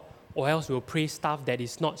of God, or else we'll pray stuff that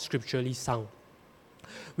is not scripturally sound.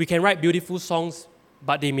 We can write beautiful songs,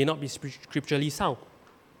 but they may not be scripturally sound.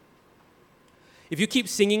 If you keep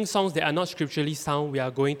singing songs that are not scripturally sound, we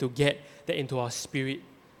are going to get that into our spirit,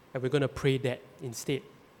 and we're going to pray that instead.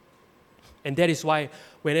 And that is why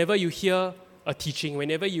whenever you hear a teaching,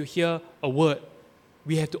 whenever you hear a word,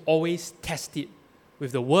 we have to always test it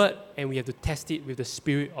with the Word, and we have to test it with the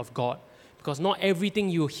Spirit of God. Because not everything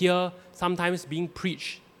you hear sometimes being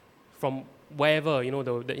preached from wherever,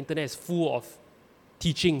 the internet is full of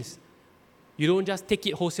teachings. You don't just take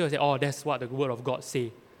it wholesale and say, oh, that's what the Word of God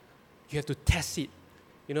say. You have to test it.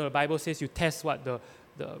 The Bible says you test what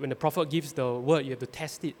when the prophet gives the word, you have to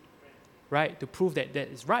test it, right? To prove that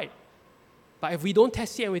is right. But if we don't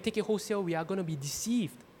test it and we take it wholesale, we are going to be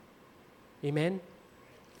deceived. Amen?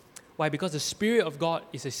 Why? Because the Spirit of God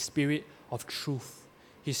is a spirit of truth.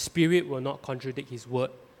 His Spirit will not contradict His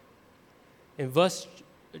word. In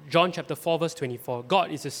John chapter 4, verse 24,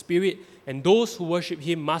 God is a spirit, and those who worship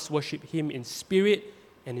Him must worship Him in spirit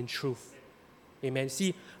and in truth. Amen.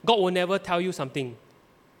 See, God will never tell you something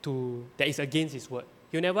that is against His word.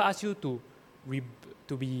 He'll never ask you to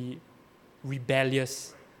be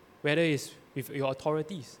rebellious, whether it's with your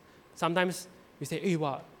authorities. Sometimes we say, hey,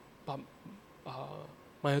 but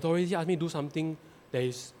my authority asked me to do something that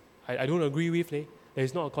is I don't agree with, that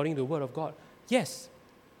is not according to the Word of God. Yes.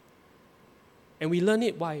 And we learn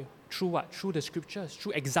it, why? Through what? Through the Scriptures,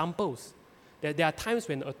 through examples. There are times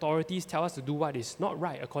when authorities tell us to do what is not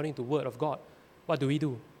right according to the Word of God. What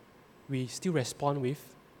do? We still respond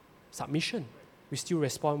with submission. We still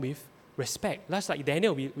respond with respect. Just like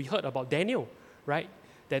Daniel, we heard about Daniel, right?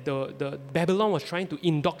 that the Babylon was trying to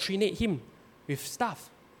indoctrinate him with stuff.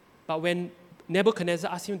 But when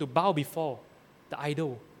Nebuchadnezzar asked him to bow before the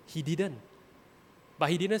idol, he didn't. But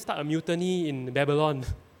he didn't start a mutiny in Babylon.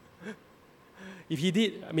 If he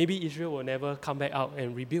did, maybe Israel will never come back out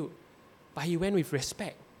and rebuild. But he went with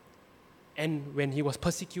respect. And when he was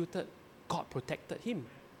persecuted, God protected him.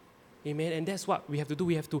 Amen. And that's what we have to do.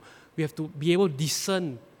 We have to be able to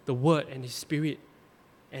discern the word and his spirit.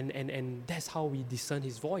 And that's how we discern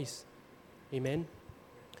his voice. Amen.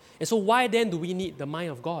 And so why then do we need the mind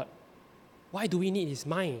of God? Why do we need his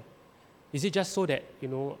mind? Is it just so that,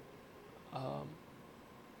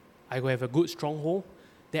 I will have a good stronghold?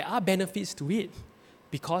 There are benefits to it.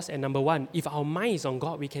 Because, and number one, if our mind is on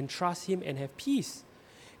God, we can trust him and have peace.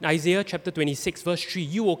 In Isaiah chapter 26, verse 3,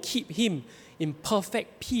 you will keep him in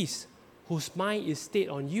perfect peace, whose mind is stayed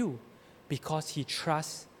on you, because he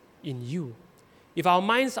trusts in you. If our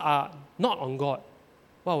minds are not on God,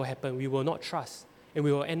 what will happen? We will not trust, and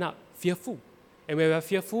we will end up fearful. And when we are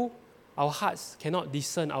fearful, our hearts cannot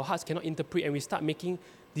discern, our hearts cannot interpret, and we start making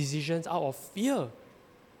decisions out of fear.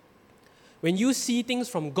 When you see things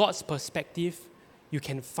from God's perspective, you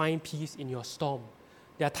can find peace in your storm.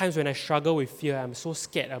 There are times when I struggle with fear. I'm so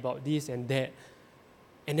scared about this and that.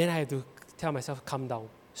 And then I have to tell myself, calm down.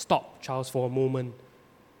 Stop, Charles, for a moment.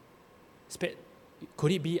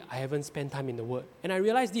 Could it be I haven't spent time in the Word? And I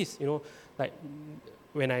realized this, like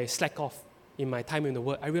when I slack off in my time in the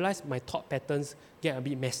Word, I realized my thought patterns get a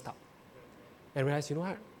bit messed up. And I realized, you know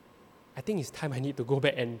what? I think it's time I need to go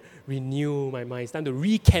back and renew my mind. It's time to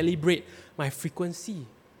recalibrate my frequency.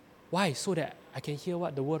 Why? So that I can hear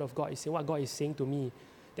what the Word of God is saying, what God is saying to me.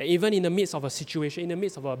 That even in the midst of a situation, in the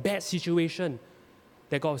midst of a bad situation,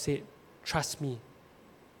 that God will say, trust me.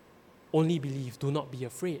 Only believe, do not be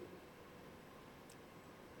afraid.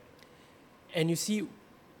 And you see,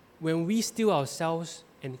 when we still ourselves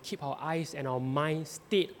and keep our eyes and our mind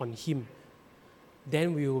stayed on him,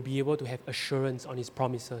 then we will be able to have assurance on his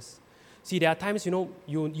promises. See, there are times, you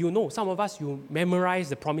know, some of us, you memorize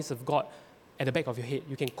the promise of God at the back of your head.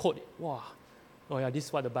 You can quote it. Wow, oh yeah, this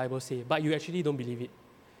is what the Bible says. But you actually don't believe it.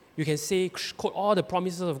 You can quote all the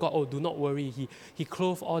promises of God. Oh, do not worry. He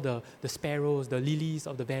clothed all the sparrows, the lilies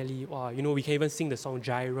of the valley. Wow, we can even sing the song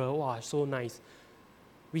Jireh. Wow, so nice.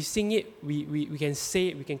 We sing it, we can say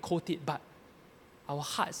it, we can quote it, but our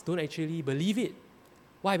hearts don't actually believe it.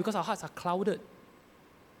 Why? Because our hearts are clouded.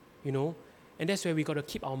 And that's where we got to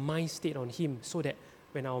keep our mind stayed on him, so that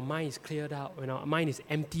when our mind is cleared out, when our mind is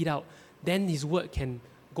emptied out, then his word can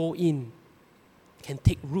go in, can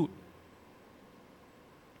take root.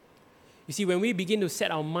 You see, when we begin to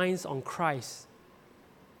set our minds on Christ,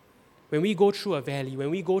 when we go through a valley,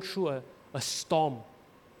 when we go through a storm,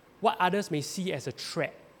 what others may see as a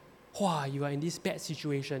threat, wow, you are in this bad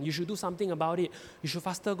situation, you should do something about it, you should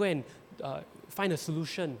faster go and find a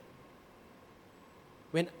solution.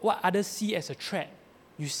 When what others see as a threat,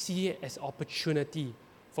 you see it as opportunity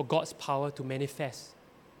for God's power to manifest.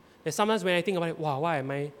 And sometimes when I think about it, wow, why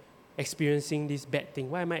am I experiencing this bad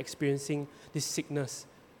thing? Why am I experiencing this sickness?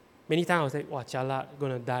 Many times I was like, wow, jialat,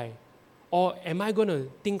 gonna die. Or am I gonna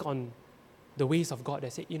think on the ways of God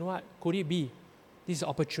that say, you know what, could it be this is an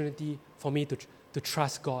opportunity for me to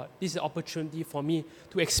trust God. This is an opportunity for me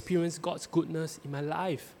to experience God's goodness in my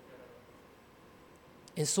life.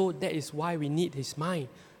 And so that is why we need his mind,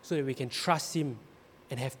 so that we can trust him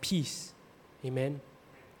and have peace. Amen.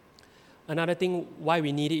 Another thing why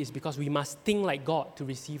we need it is because we must think like God to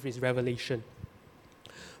receive his revelation.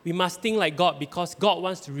 We must think like God because God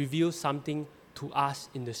wants to reveal something to us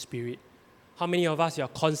in the Spirit. How many of us are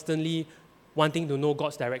constantly wanting to know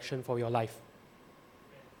God's direction for your life?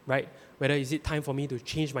 Right? Whether is it time for me to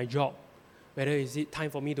change my job? Whether is it time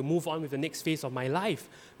for me to move on with the next phase of my life?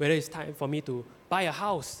 Whether it's time for me to buy a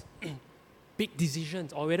house? Big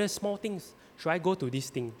decisions. Or whether small things. Should I go to this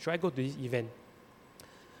thing? Should I go to this event?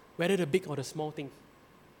 Whether the big or the small thing.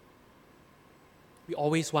 We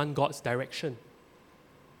always want God's direction.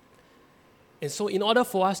 And so in order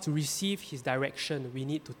for us to receive his direction, we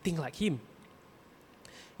need to think like him.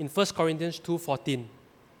 In 1 Corinthians 2:14,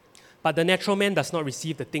 but the natural man does not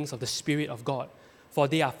receive the things of the Spirit of God, for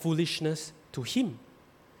they are foolishness to him.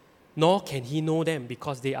 Nor can he know them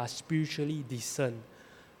because they are spiritually discerned.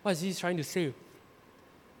 What is he trying to say?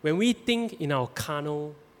 When we think in our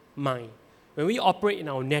carnal mind, when we operate in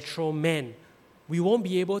our natural man, we won't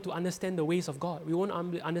be able to understand the ways of God. We won't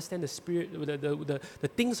understand the Spirit, the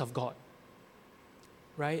things of God.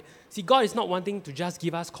 Right? See, God is not wanting to just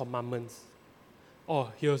give us commandments.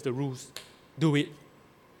 Oh, here's the rules. Do it.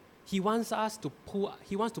 He wants to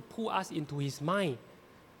pull us into his mind.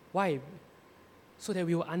 Why? so that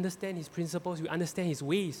we will understand His principles, we understand His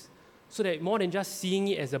ways, so that more than just seeing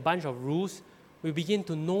it as a bunch of rules, we begin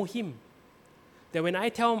to know Him. That when I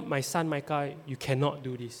tell my son Micah, you cannot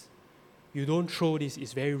do this, you don't throw this,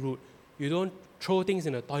 it's very rude, you don't throw things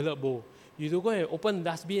in a toilet bowl, you don't go and open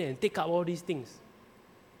the dustbin and take up all these things.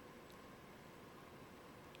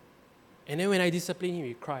 And then when I discipline him,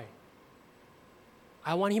 he cry.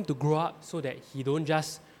 I want him to grow up so that he don't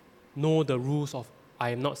just know the rules of I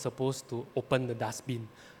am not supposed to open the dustbin.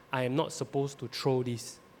 I am not supposed to throw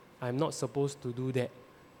this. I am not supposed to do that.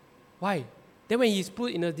 Why? Then when he's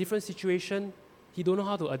put in a different situation, he don't know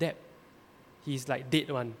how to adapt. He's like dead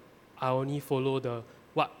one. I only follow the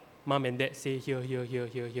what mom and dad say here.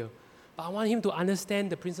 But I want him to understand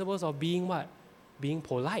the principles of being what? Being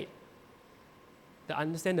polite. To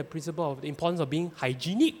understand the principle of the importance of being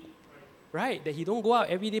hygienic. Right? That he don't go out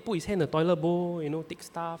every day, put his hand in the toilet bowl, take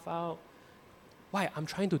stuff out. Why? I'm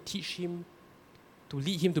trying to teach him, to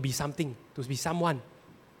lead him to be something, to be someone.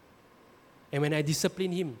 And when I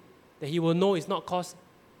discipline him, that he will know it's not because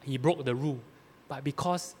he broke the rule, but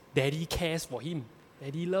because Daddy cares for him,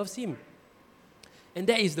 Daddy loves him. And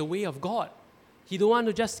that is the way of God. He don't want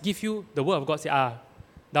to just give you the word of God, say,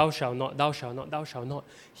 thou shalt not, thou shalt not, thou shalt not.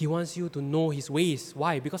 He wants you to know His ways.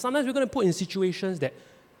 Why? Because sometimes we're going to put in situations that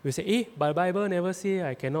we say, but the Bible never say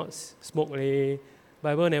I cannot smoke.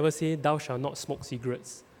 Bible never say thou shalt not smoke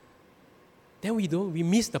cigarettes. Then we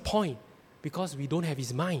miss the point because we don't have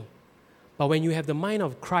His mind. But when you have the mind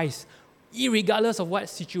of Christ, irregardless of what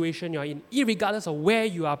situation you are in, irregardless of where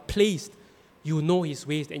you are placed, you know His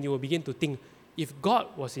ways and you will begin to think, if God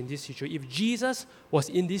was in this situation, if Jesus was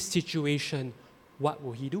in this situation, what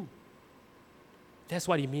will He do? That's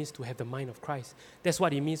what it means to have the mind of Christ. That's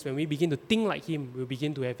what it means when we begin to think like Him, we'll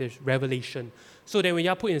begin to have this revelation. So that when you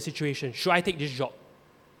are put in a situation, should I take this job?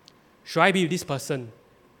 Should I be with this person?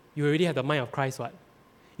 You already have the mind of Christ, what?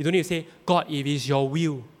 You don't need to say, God, if it's your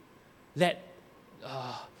will, let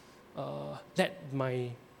my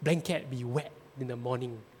blanket be wet in the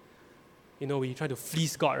morning. We try to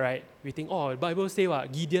fleece God, right? We think, the Bible say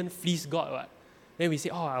what? Gideon fleeced God, what? Then we say,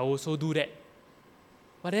 I also do that.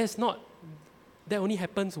 But that only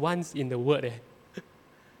happens once in the Word.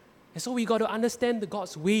 And so we got to understand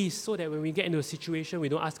God's ways so that when we get into a situation, we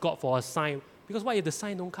don't ask God for a sign. Because what if the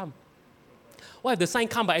sign don't come? What if the sign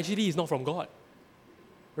come but actually it's not from God?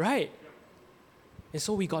 Right? And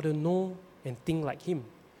so we got to know and think like Him.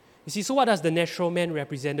 You see, so what does the natural man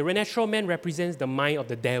represent? The natural man represents the mind of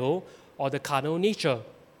the devil or the carnal nature.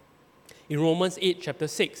 In Romans 8, chapter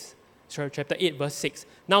 8, verse 6.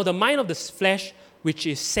 Now the mind of the flesh, which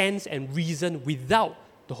is sense and reason without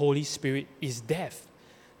the Holy Spirit, is death.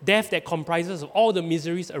 Death that comprises of all the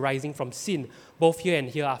miseries arising from sin, both here and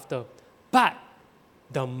hereafter. But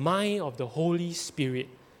the mind of the Holy Spirit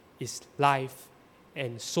is life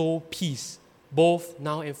and soul peace, both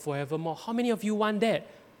now and forevermore. How many of you want that?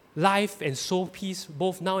 Life and soul peace,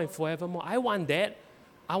 both now and forevermore. I want that.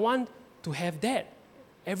 I want to have that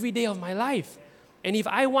every day of my life. And if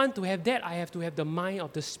I want to have that, I have to have the mind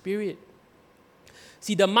of the Spirit.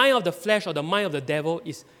 See, the mind of the flesh or the mind of the devil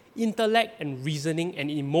is intellect and reasoning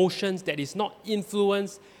and emotions that is not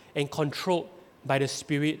influenced and controlled by the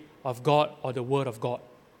Spirit of God or the Word of God.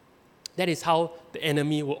 That is how the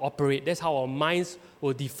enemy will operate. That's how our minds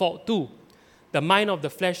will default to. The mind of the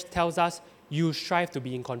flesh tells us, you strive to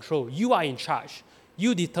be in control. You are in charge.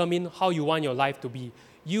 You determine how you want your life to be.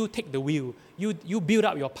 You take the wheel. You build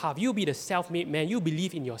up your path. You be the self-made man. You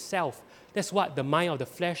believe in yourself. That's what the mind of the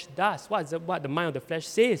flesh does. What the mind of the flesh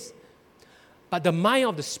says. But the mind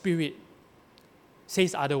of the Spirit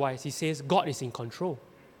says otherwise. He says God is in control.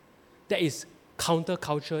 That is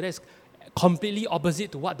counterculture. That's completely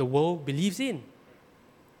opposite to what the world believes in.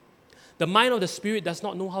 The mind of the Spirit does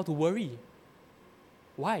not know how to worry.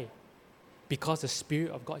 Why? Because the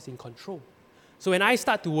Spirit of God is in control. So when I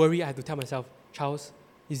start to worry, I have to tell myself, Charles,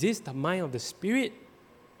 is this the mind of the Spirit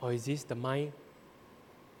or is this the mind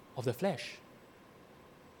of the flesh?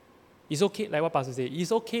 It's okay, like what Pastor said,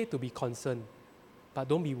 it's okay to be concerned, but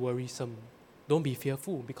don't be worrisome. Don't be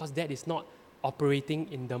fearful, because that is not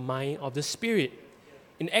operating in the mind of the Spirit.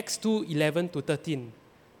 In Acts 2:11-13,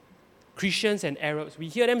 Christians and Arabs, we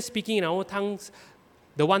hear them speaking in our own tongues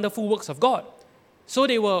the wonderful works of God. So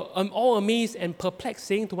they were all amazed and perplexed,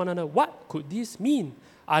 saying to one another, what could this mean?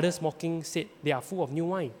 Others mocking said, they are full of new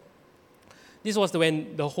wine. This was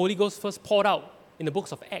when the Holy Ghost first poured out in the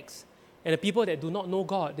books of Acts. And the people that do not know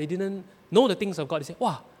God, they didn't know the things of God. They said,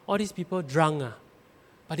 wow, all these people drunk.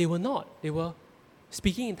 But they were not. They were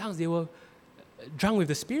speaking in tongues. They were drunk with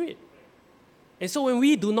the Spirit. And so when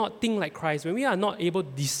we do not think like Christ, when we are not able to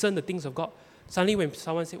discern the things of God, Suddenly when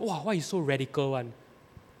someone says, wow, why are you so radical one?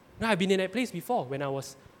 Now, I've been in that place before when I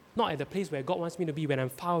was not at the place where God wants me to be, when I'm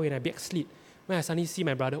far away and I backslid. When I suddenly see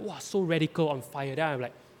my brother, wow, so radical on fire. Then I'm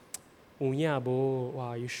like, oh yeah, bro,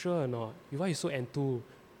 wow, you sure or not? Why you so enthused?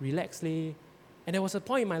 Relax, leh. And there was a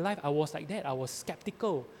point in my life I was like that. I was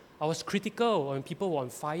skeptical. I was critical when people were on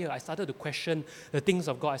fire. I started to question the things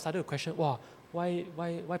of God. I started to question, wow, why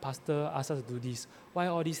pastor asked us to do this? Why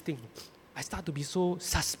all these things? I started to be so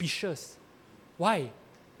suspicious. Why?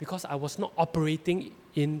 Because I was not operating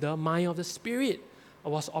in the mind of the Spirit. I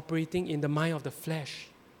was operating in the mind of the flesh.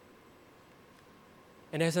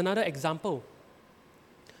 And there's another example.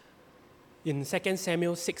 In 2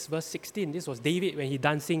 Samuel 6 verse 16, this was David when he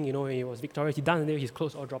dancing, when he was victorious, he danced and his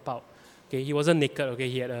clothes all drop out. Okay, he wasn't naked, okay,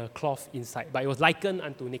 he had a cloth inside, but it was likened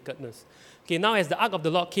unto nakedness. Okay, now as the ark of the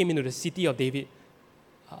Lord came into the city of David,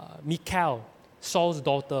 Michal, Saul's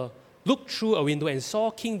daughter, looked through a window and saw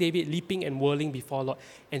King David leaping and whirling before Lord,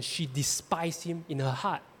 and she despised him in her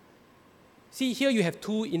heart. See, here you have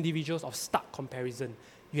two individuals of stark comparison.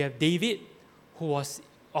 You have David, who was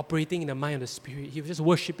operating in the mind of the Spirit. He was just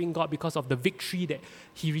worshiping God because of the victory that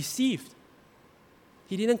he received.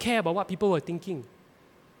 He didn't care about what people were thinking.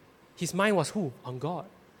 His mind was who? On God.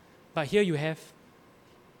 But here you have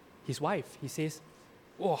his wife. He says,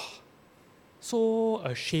 oh, so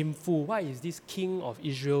shameful. Why is this king of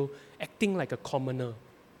Israel acting like a commoner?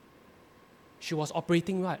 She was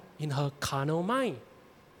operating what? In her carnal mind.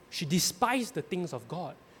 She despised the things of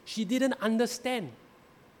God. She didn't understand.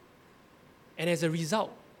 And as a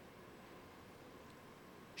result,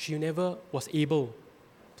 she never was able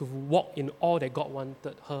to walk in all that God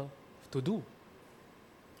wanted her to do.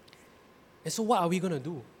 And so what are we going to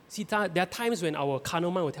do? See, there are times when our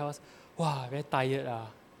carnal mind will tell us, wow, very tired.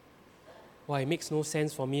 Wow, it makes no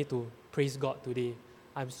sense for me to praise God today.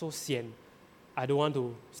 I'm so sian. I don't want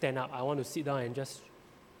to stand up. I want to sit down and just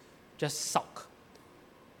sulk.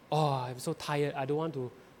 Oh, I'm so tired. I don't want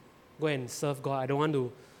to go and serve God. I don't want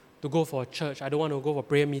to go for a church. I don't want to go for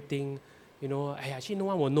prayer meeting. Actually no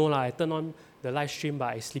one will know. I turn on the live stream,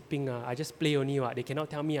 but I'm sleeping. I just play only. They cannot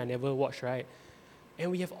tell me I never watch, right? And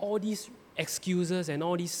we have all these excuses and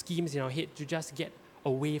all these schemes in our head to just get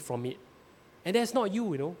away from it. And that's not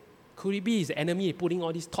you, Could it be the enemy putting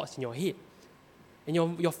all these thoughts in your head? And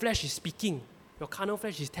your flesh is speaking. Your carnal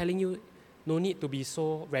flesh is telling you, no need to be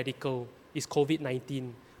so radical. It's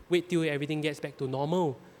COVID-19. Wait till everything gets back to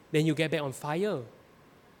normal. Then you get back on fire.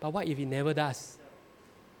 But what if it never does?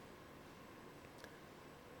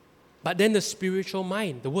 But then the spiritual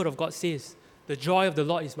mind, the Word of God says, the joy of the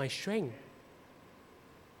Lord is my strength.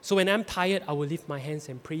 So when I'm tired, I will lift my hands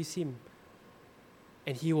and praise Him.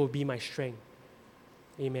 And He will be my strength.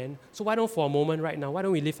 Amen. So why don't for a moment right now, why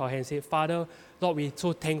don't we lift our hands and say, Father, Lord, we're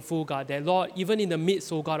so thankful, God, that Lord, even in the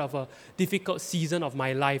midst, oh God, of a difficult season of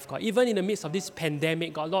my life, God, even in the midst of this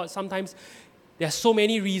pandemic, God, Lord, sometimes there's so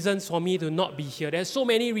many reasons for me to not be here. There's so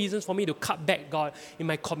many reasons for me to cut back, God, in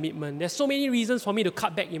my commitment. There's so many reasons for me to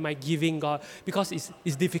cut back in my giving, God, because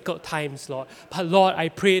it's difficult times, Lord. But Lord, I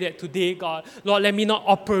pray that today, God, Lord, let me not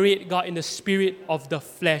operate, God, in the spirit of the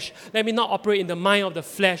flesh. Let me not operate in the mind of the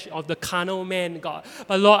flesh, of the carnal man, God.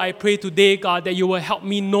 But Lord, I pray today, God, that you will help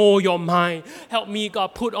me know your mind. Help me,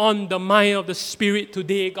 God, put on the mind of the Spirit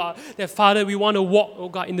today, God. That, Father, we want to walk, oh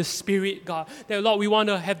God, in the Spirit, God. That, Lord, we want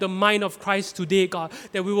to have the mind of Christ today, God,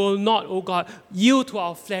 that we will not, oh God, yield to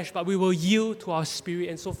our flesh, but we will yield to our spirit.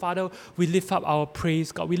 And so, Father, we lift up our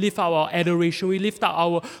praise, God. We lift up our adoration. We lift up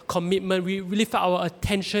our commitment. We lift up our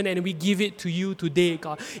attention, and we give it to you today,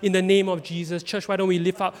 God. In the name of Jesus. Church, why don't we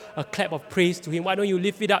lift up a clap of praise to Him? Why don't you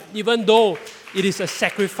lift it up, even though it is a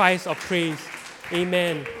sacrifice of praise?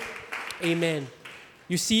 Amen. Amen.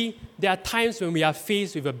 You see, there are times when we are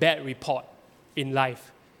faced with a bad report in life.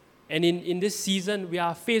 And in this season, we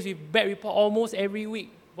are faced with bad report almost every week.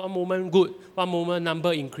 One moment good, one moment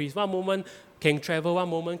number increase, one moment can travel, one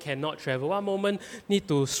moment cannot travel, one moment need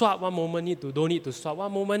to swap, one moment don't need to swap,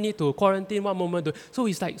 one moment need to quarantine, one moment to... So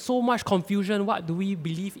it's like so much confusion. What do we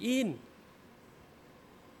believe in?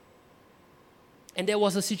 And there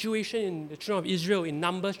was a situation in the children of Israel in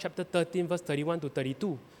Numbers chapter 13, verse 31 to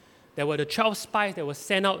 32. There were the 12 spies that were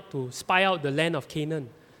sent out to spy out the land of Canaan,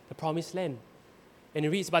 the promised land. And it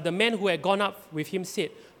reads, but the men who had gone up with him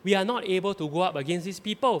said, we are not able to go up against these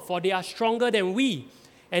people, for they are stronger than we.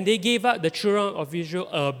 And they gave up the children of Israel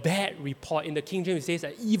a bad report. In the King James, it says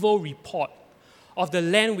an evil report of the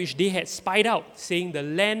land which they had spied out, saying the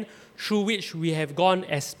land through which we have gone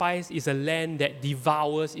as spies is a land that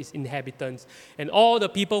devours its inhabitants. And all the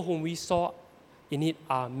people whom we saw in it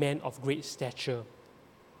are men of great stature.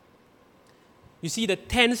 You see, the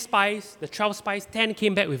 10 spies, the 12 spies, 10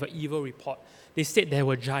 came back with an evil report. They said there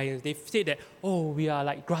were giants. They said that, oh, we are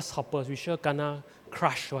like grasshoppers. We sure gonna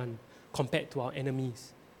crush one compared to our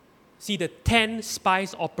enemies. See, the 10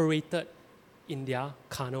 spies operated in their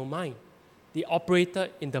carnal mind. They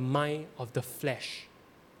operated in the mind of the flesh.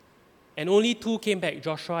 And only 2 came back,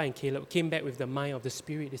 Joshua and Caleb, came back with the mind of the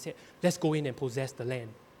Spirit. They said, let's go in and possess the land.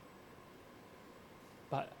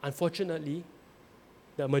 But unfortunately,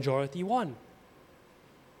 the majority won.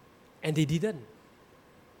 And they didn't.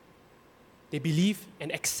 They believed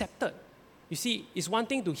and accepted. You see, it's one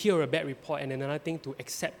thing to hear a bad report and another thing to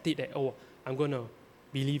accept it that, oh, I'm going to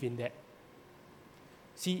believe in that.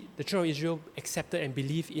 See, the children of Israel accepted and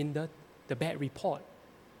believed in the bad report.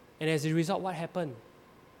 And as a result, what happened?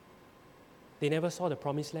 They never saw the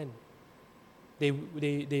promised land. They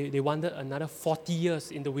wandered another 40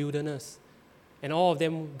 years in the wilderness. And all of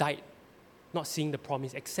them died not seeing the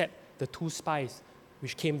promise, except the 2 spies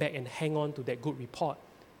which came back and hang on to that good report.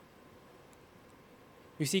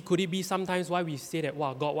 You see, could it be sometimes why we say that,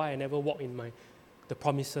 wow, God, why I never walk in the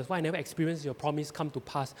promises? Why I never experience your promise come to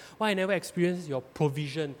pass? Why I never experience your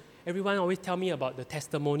provision? Everyone always tell me about the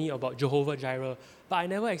testimony about Jehovah Jireh, but I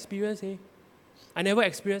never experienced I never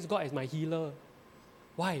experienced God as my healer.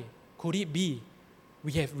 Why? Could it be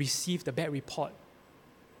we have received a bad report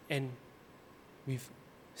and we've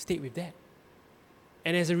stayed with that?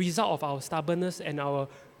 And as a result of our stubbornness and our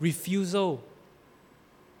refusal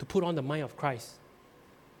to put on the mind of Christ,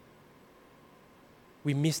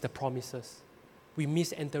 we miss the promises. We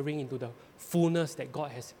miss entering into the fullness that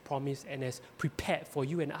God has promised and has prepared for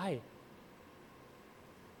you and I.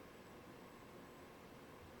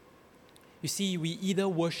 You see, we either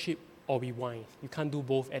worship or we whine. You can't do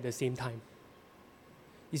both at the same time.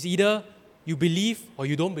 It's either you believe or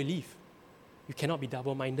you don't believe. You cannot be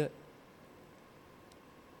double-minded.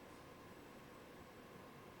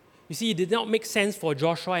 You see, it did not make sense for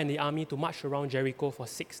Joshua and the army to march around Jericho for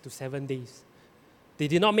 6 to 7 days. They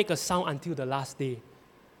did not make a sound until the last day,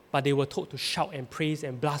 but they were told to shout and praise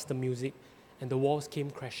and blast the music, and the walls came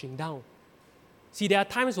crashing down. See, there are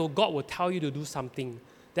times where God will tell you to do something.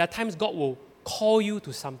 There are times God will call you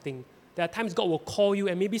to something. There are times God will call you,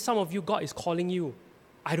 and maybe some of you, God is calling you.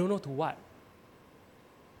 I don't know to what.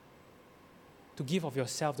 To give of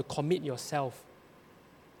yourself, to commit yourself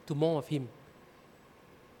to more of Him.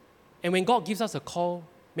 And when God gives us a call,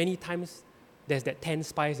 many times there's that 10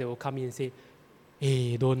 spies that will come in and say,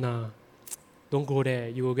 hey, don't go there,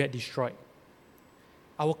 you will get destroyed.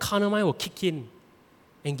 Our carnal mind will kick in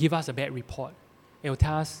and give us a bad report. And will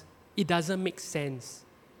tell us, it doesn't make sense.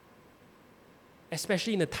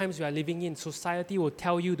 Especially in the times we are living in, society will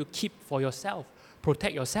tell you to keep for yourself,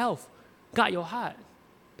 protect yourself, guard your heart,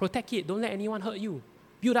 protect it, don't let anyone hurt you.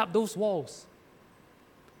 Build up those walls.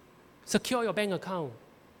 Secure your bank account.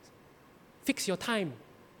 Fix your time.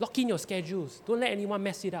 Lock in your schedules. Don't let anyone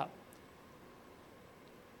mess it up.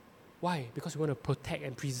 Why? Because we want to protect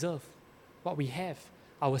and preserve what we have,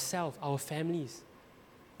 ourselves, our families.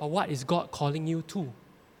 But what is God calling you to?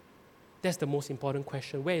 That's the most important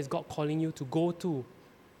question. Where is God calling you to go to?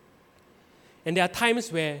 And there are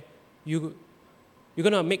times where you're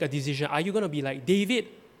going to make a decision. Are you going to be like David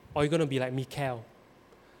or are you going to be like Michal?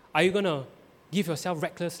 Are you going to give yourself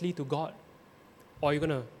recklessly to God? Or are you going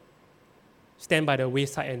to stand by the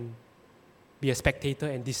wayside and be a spectator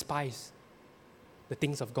and despise the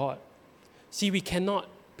things of God? See, we cannot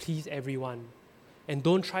please everyone. And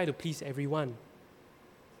don't try to please everyone.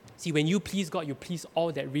 See, when you please God, you please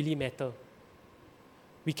all that really matter.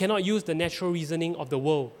 We cannot use the natural reasoning of the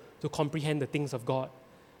world to comprehend the things of God.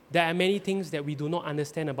 There are many things that we do not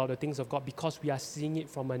understand about the things of God because we are seeing it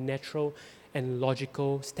from a natural and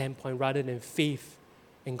logical standpoint rather than faith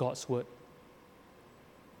in God's word.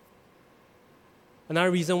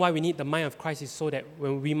 Another reason why we need the mind of Christ is so that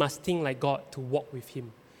when we must think like God to walk with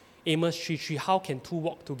Him. Amos 3:3, how can 2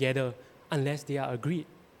 walk together unless they are agreed?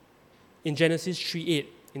 In Genesis 3:8,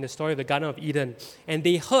 in the story of the Garden of Eden, and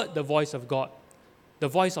they heard the voice of God, the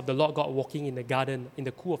voice of the Lord God walking in the garden in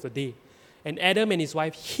the cool of the day. And Adam and his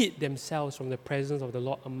wife hid themselves from the presence of the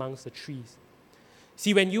Lord amongst the trees.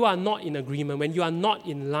 See, when you are not in agreement, when you are not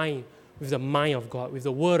in line with the mind of God, with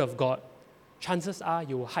the word of God, chances are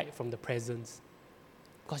you will hide from the presence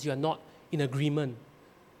because you are not in agreement.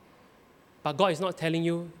 But God is not telling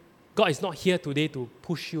you, God is not here today to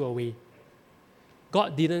push you away.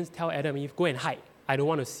 God didn't tell Adam and Eve, go and hide. I don't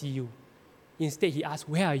want to see you. Instead, He asked,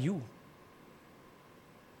 where are you?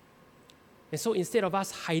 And so instead of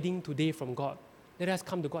us hiding today from God, let us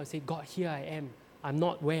come to God and say, God, here I am. I'm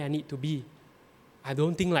not where I need to be. I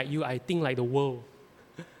don't think like you. I think like the world.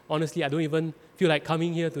 Honestly, I don't even feel like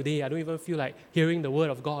coming here today. I don't even feel like hearing the word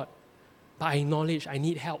of God. But I acknowledge I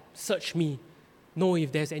need help. Search me. know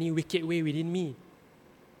if there's any wicked way within me.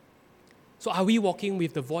 So are we walking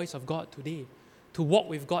with the voice of God today? To walk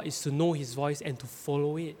with God is to know His voice and to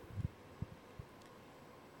follow it.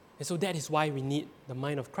 And so that is why we need the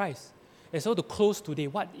mind of Christ. And so to close today,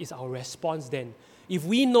 what is our response then? If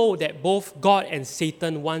we know that both God and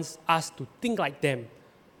Satan wants us to think like them,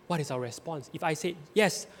 what is our response? If I say,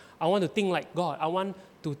 yes, I want to think like God, I want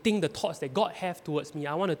to think the thoughts that God has towards me,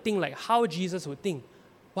 I want to think like how Jesus would think,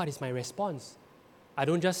 what is my response? I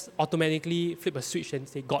don't just automatically flip a switch and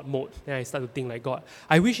say God mode, then I start to think like God.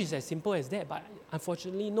 I wish it's as simple as that, but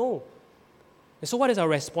unfortunately, no. And so what is our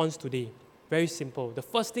response today? Very simple. The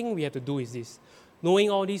first thing we have to do is this. Knowing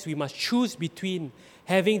all this, we must choose between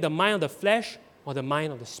having the mind of the flesh or the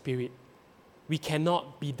mind of the Spirit. We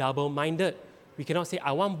cannot be double-minded. We cannot say,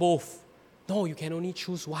 I want both. No, you can only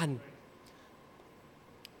choose one.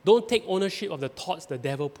 Don't take ownership of the thoughts the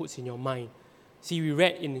devil puts in your mind. See, we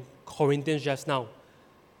read in Corinthians just now,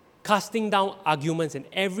 casting down arguments and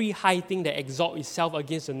every high thing that exalts itself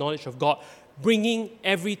against the knowledge of God, bringing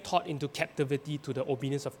every thought into captivity to the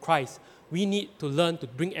obedience of Christ. We need to learn to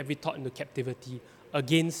bring every thought into captivity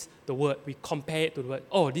against the word. We compare it to the word.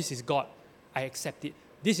 Oh, this is God. I accept it.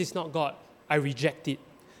 This is not God. I reject it.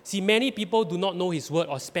 See, many people do not know His word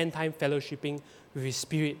or spend time fellowshipping with His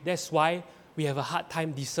Spirit. That's why we have a hard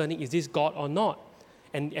time discerning, is this God or not?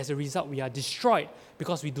 And as a result, we are destroyed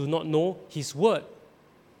because we do not know His word.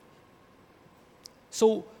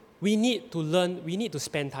 So we need to learn, we need to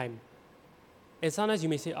spend time. And sometimes you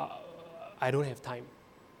may say, I don't have time.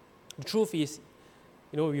 The truth is,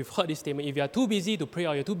 we've heard this statement, if you are too busy to pray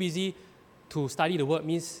or you're too busy to study the word,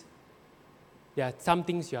 means there are some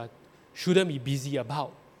things you shouldn't be busy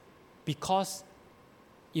about. Because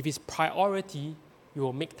if it's priority, you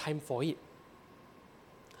will make time for it.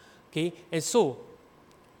 Okay? And so,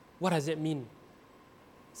 what does that mean?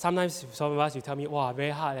 Sometimes some of us, you tell me, wow, very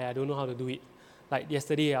hard, I don't know how to do it. Like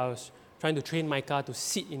yesterday, I was trying to train my car to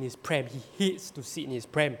sit in his pram. He hates to sit in his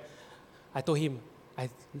pram. I told him, I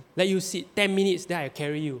let you sit 10 minutes, then I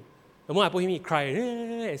carry you. The moment I put him, he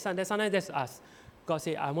cried. Sometimes that's us. God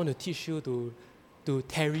said, I want to teach you to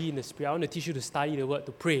tarry in the Spirit. I want to teach you to study the word,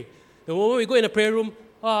 to pray. The moment we go in the prayer room,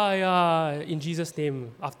 in Jesus'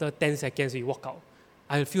 name, after 10 seconds, we walk out.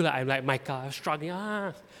 I feel like I'm like Micah. I'm struggling.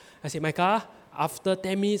 I said, Micah, after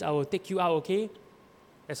 10 minutes, I will take you out, okay?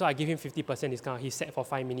 And so I give him 50% discount. He sat for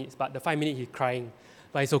 5 minutes, but the 5 minutes he's crying.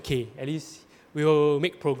 But it's okay. At least we will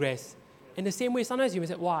make progress. In the same way, sometimes you may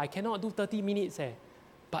say, wow, I cannot do 30 minutes.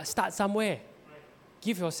 But start somewhere.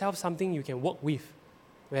 Give yourself something you can work with.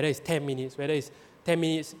 Whether it's 10 minutes, whether it's 10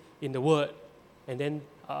 minutes in the Word, and then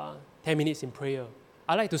 10 minutes in prayer.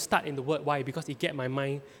 I like to start in the Word. Why? Because it gets my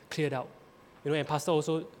mind cleared out. And Pastor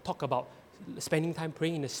also talk about spending time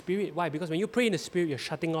praying in the Spirit. Why? Because when you pray in the Spirit, you're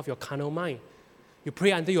shutting off your carnal mind. You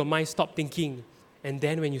pray until your mind stops thinking. And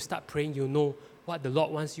then when you start praying, you know what the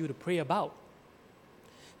Lord wants you to pray about.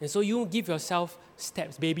 And so you give yourself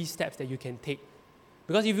steps, baby steps that you can take.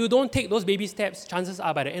 Because if you don't take those baby steps, chances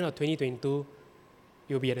are by the end of 2022,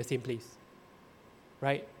 you'll be at the same place.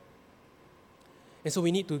 Right? And so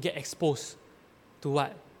we need to get exposed to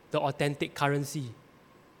what? The authentic currency.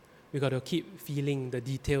 We got to keep feeling the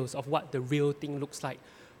details of what the real thing looks like.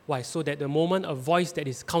 Why? So that the moment a voice that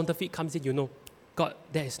is counterfeit comes in, you know, God,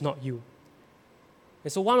 that is not you.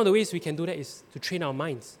 And so one of the ways we can do that is to train our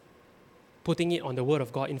minds, putting it on the Word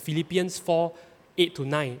of God in Philippians 4,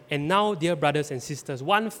 8-9. And now, dear brothers and sisters,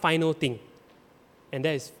 one final thing. And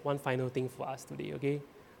that is one final thing for us today, okay?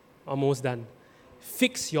 Almost done.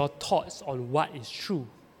 Fix your thoughts on what is true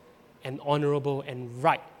and honorable and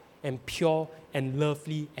right and pure and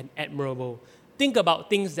lovely and admirable. Think about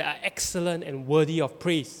things that are excellent and worthy of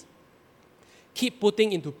praise. Keep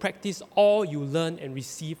putting into practice all you learn and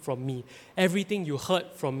receive from me, everything you heard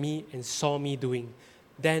from me and saw me doing.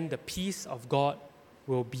 Then the peace of God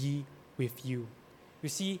will be with you. You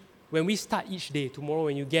see, when we start each day, tomorrow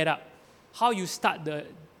when you get up, how you start the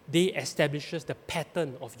day establishes the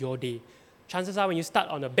pattern of your day. Chances are when you start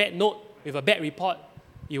on a bad note, with a bad report,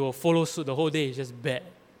 it will follow suit the whole day, it's just bad.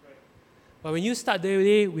 But when you start the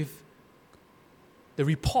day with the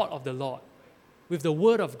report of the Lord, with the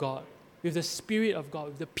Word of God, with the Spirit of God,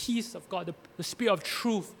 with the peace of God, the Spirit of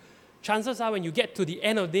truth, chances are when you get to the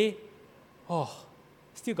end of the day,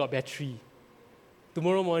 still got battery.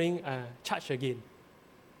 Tomorrow morning, charge again.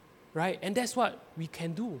 Right? And that's what we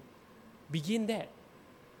can do. Begin that.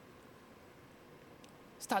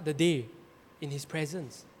 Start the day in His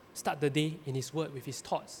presence. Start the day in His Word with His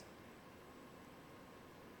thoughts.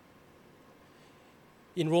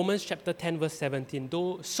 In Romans chapter 10, verse 17,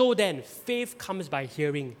 so then, faith comes by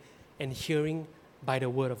hearing, and hearing by the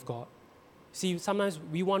Word of God. See, sometimes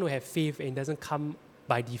we want to have faith and it doesn't come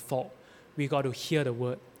by default. We got to hear the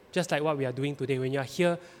word. Just like what we are doing today. When you are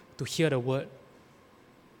here to hear the word,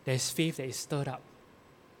 there's faith that is stirred up.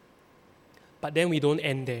 But then we don't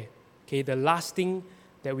end there. Okay, the last thing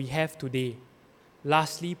that we have today,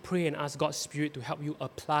 lastly, pray and ask God's Spirit to help you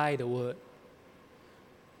apply the word.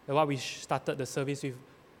 And what we started the service with,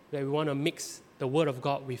 that we want to mix the word of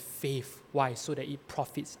God with faith. Why? So that it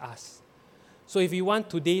profits us. So if we want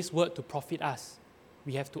today's word to profit us,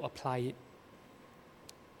 we have to apply it.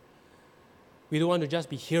 We don't want to just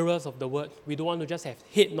be hearers of the word. We don't want to just have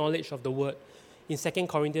head knowledge of the word. In 2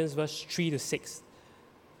 Corinthians verse 3-6,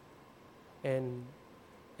 and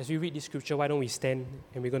as we read this scripture, why don't we stand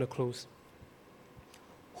and we're going to close.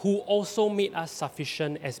 Who also made us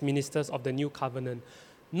sufficient as ministers of the new covenant,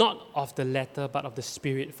 not of the letter, but of the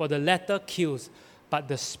Spirit. For the letter kills, but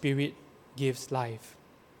the Spirit gives life.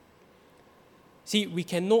 See, we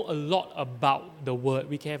can know a lot about the word.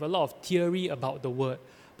 We can have a lot of theory about the word.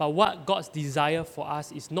 But what God's desire for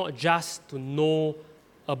us is not just to know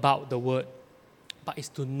about the word, but it's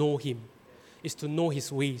to know Him. It's to know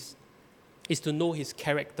His ways. It's to know His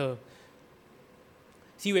character.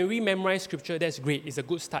 See, when we memorize scripture, that's great. It's a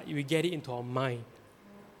good start. We get it into our mind.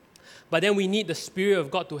 But then we need the Spirit of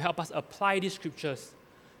God to help us apply these scriptures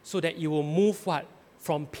so that it will move what?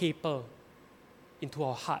 From paper into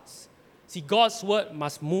our hearts. See, God's word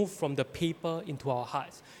must move from the paper into our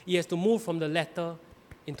hearts. It has to move from the letter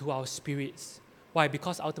into our spirits. Why?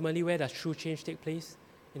 Because ultimately, where does true change take place?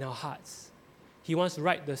 In our hearts. He wants to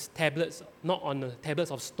write the tablets, not on the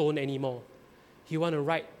tablets of stone anymore. He wants to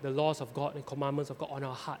write the laws of God and commandments of God on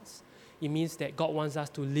our hearts. It means that God wants us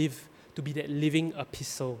to live, to be that living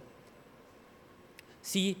epistle.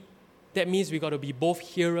 See, that means we got to be both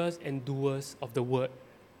hearers and doers of the word.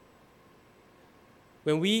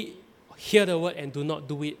 When we hear the word and do not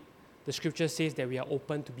do it, the scripture says that we are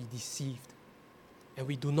open to be deceived. And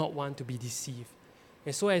we do not want to be deceived.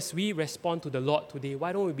 And so as we respond to the Lord today,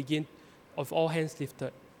 why don't we begin with all hands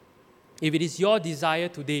lifted? If it is your desire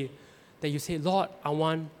today that you say, Lord, I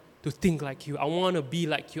want to think like you. I want to be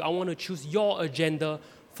like you. I want to choose your agenda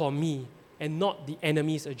for me and not the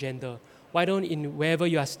enemy's agenda. Why don't, in wherever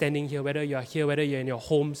you are standing here, whether you are here, whether you're in your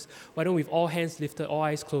homes, why don't with all hands lifted, all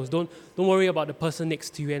eyes closed, don't worry about the person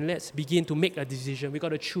next to you, and let's begin to make a decision. We got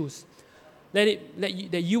to choose.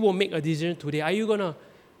 That you will make a decision today. Are you going to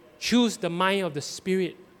choose the mind of the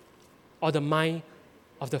Spirit or the mind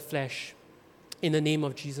of the flesh? In the name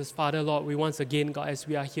of Jesus, Father, Lord, we once again, God, as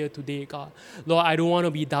we are here today, God, Lord, I don't want to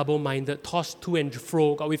be double-minded, tossed to and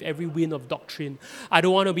fro, God, with every wind of doctrine. I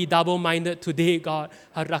don't want to be double-minded today, God,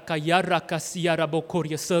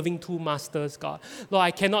 serving two masters, God. Lord, I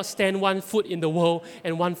cannot stand one foot in the world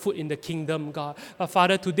and one foot in the kingdom, God. But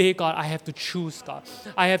Father, today, God, I have to choose, God.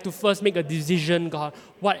 I have to first make a decision, God.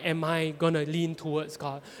 What am I going to lean towards,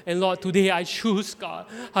 God? And Lord, today I choose, God,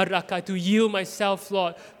 to yield myself,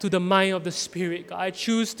 Lord, to the mind of the Spirit. God. I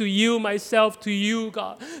choose to yield myself to you,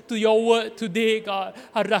 God, to your word today, God.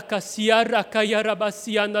 Lord, I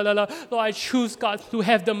choose, God, to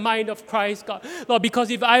have the mind of Christ, God. Lord, because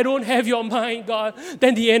if I don't have your mind, God,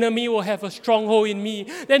 then the enemy will have a stronghold in me.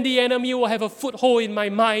 Then the enemy will have a foothold in my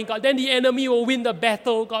mind, God. Then the enemy will win the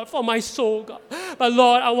battle, God, for my soul, God. But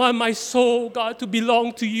Lord, I want my soul, God, to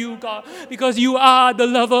belong to you, God, because you are the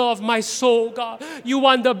lover of my soul, God. You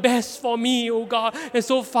want the best for me, oh God. And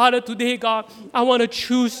so, Father, today, God, I want to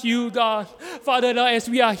choose you, God. Father, Lord, as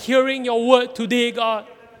we are hearing your word today, God,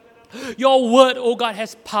 your word, oh God,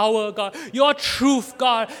 has power, God. Your truth,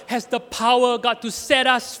 God, has the power, God, to set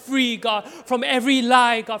us free, God, from every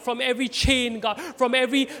lie, God, from every chain, God, from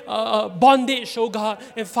every bondage, oh God.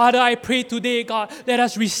 And Father, I pray today, God, let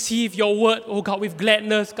us receive your word, oh God, with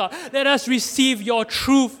gladness, God. Let us receive your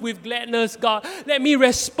truth with gladness, God. Let me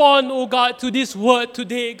respond, oh God, to this word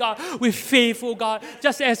today, God, with faith, oh God.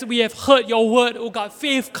 Just as we have heard your word, oh God,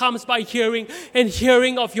 faith comes by hearing and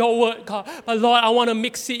hearing of your word, God. But Lord, I want to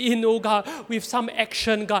mix it in, oh God, with some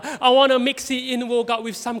action, God. I want to mix it in, oh God,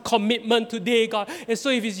 with some commitment today, God. And so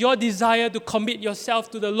if it's your desire to commit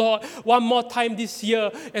yourself to the Lord one more time this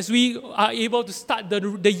year, as we are able to start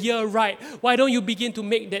the year right, why don't you begin to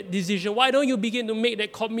make that decision? Why don't you begin to make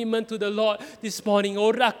that commitment to the Lord this morning?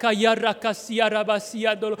 Father,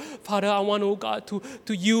 I want, oh God, to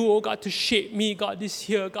you, oh God, to shape me, God, this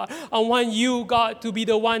year, God. I want you, God, to be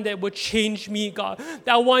the one that will change me, God.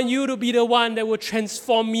 I want you to be the one that will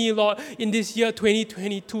transform me, me, Lord, in this year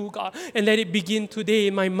 2022, God, and let it begin today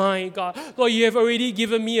in my mind, God. Lord, you have already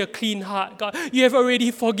given me a clean heart, God. You have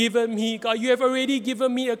already forgiven me, God. You have already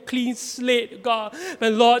given me a clean slate, God.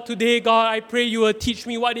 And Lord, today, God, I pray you will teach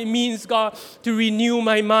me what it means, God, to renew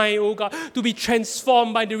my mind, oh God, to be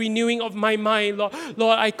transformed by the renewing of my mind, Lord.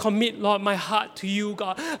 Lord, I commit, Lord, my heart to you,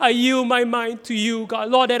 God. I yield my mind to you, God.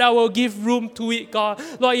 Lord, that I will give room to it, God.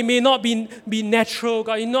 Lord, it may not be natural,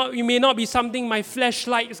 God. It may not be something my flesh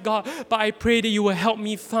likes, God, but I pray that you will help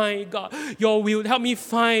me find, God, your will. Help me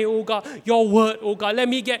find, oh God, your word, oh God. Let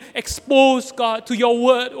me get exposed, God, to your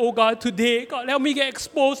word, oh God, today, God. Let me get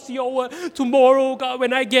exposed to your word tomorrow, God,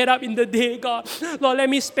 when I get up in the day, God. Lord, let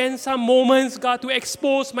me spend some moments, God, to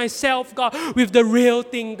expose myself, God, with the real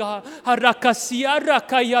thing, God. Harakasia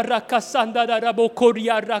rakaya rakasanda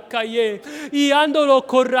rabokoria rakaye. Iandolo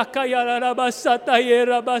korakaya rabasataye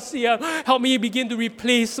rabasia. Help me begin to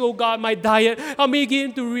replace, oh God, my diet. Help me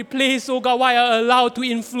begin to replace, oh God, what I allow to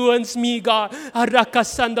influence me, God.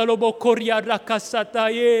 Harakasanda robokoria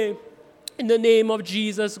rakasataye. In the name of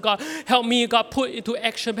Jesus, God, help me, God, put into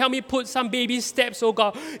action. Help me put some baby steps, oh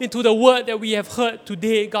God, into the word that we have heard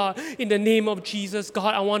today, God. In the name of Jesus,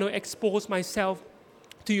 God, I want to expose myself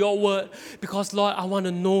to your word, because Lord, I want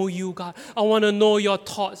to know you, God. I want to know your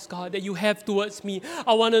thoughts, God, that you have towards me.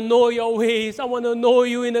 I want to know your ways. I want to know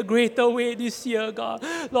you in a greater way this year, God.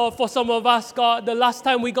 Lord, for some of us, God, the last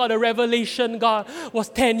time we got a revelation, God, was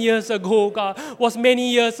 10 years ago, God, was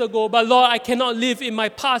many years ago. But Lord, I cannot live in my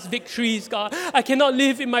past victories, God. I cannot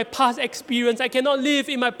live in my past experience. I cannot live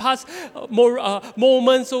in my past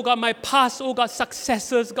moments, oh God, my past, oh God,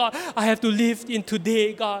 successes, God. I have to live in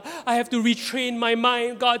today, God. I have to retrain my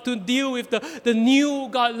mind, God, to deal with the new,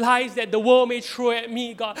 God, lies that the world may throw at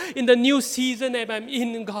me, God, in the new season that I'm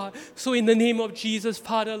in, God. So in the name of Jesus,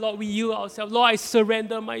 Father, Lord, we yield ourselves. Lord, I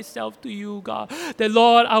surrender myself to you, God. That,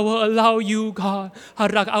 Lord, I will allow you, God.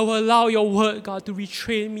 I will allow your word, God, to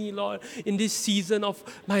retrain me, Lord, in this season of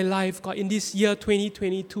my life, God, in this year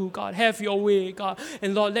 2022, God. Have your way, God.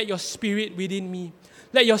 And Lord, let your spirit within me,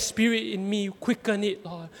 let your spirit in me quicken it,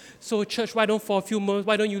 Lord. So church, why don't for a few moments,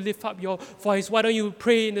 why don't you lift up your voice? Why don't you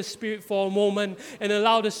pray in the spirit for a moment and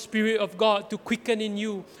allow the Spirit of God to quicken in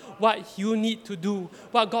you what you need to do,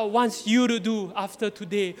 what God wants you to do after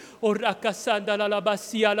today. Orakasanda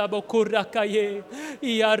lalabasia labokurakaye.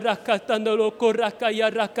 Ia rakatandolo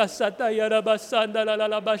korakaya rakasata yarabasanda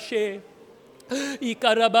lalabashe.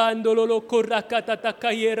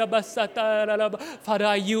 Father,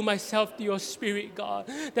 I yield myself to your spirit, God.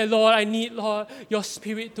 That, Lord, I need, Lord, your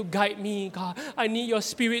spirit to guide me, God. I need your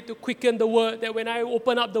spirit to quicken the word, that when I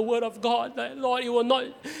open up the word of God, that, Lord,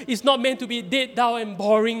 it's not meant to be dead, down, and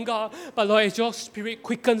boring, God. But, Lord, as your spirit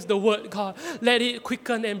quickens the word, God, let it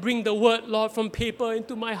quicken and bring the word, Lord, from paper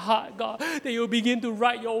into my heart, God. That you'll begin to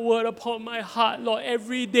write your word upon my heart, Lord,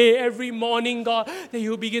 every day, every morning, God. That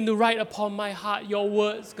you'll begin to write upon my heart your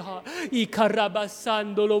words, God. Let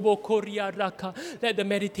the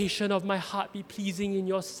meditation of my heart be pleasing in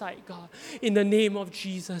your sight, God. In the name of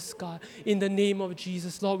Jesus, God. In the name of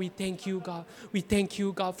Jesus, Lord, we thank you, God. We thank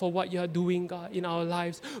you, God, for what you are doing, God, in our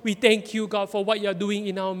lives. We thank you, God, for what you are doing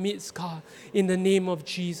in our midst, God. In the name of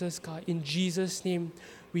Jesus, God. In Jesus' name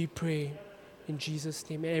we pray. In Jesus'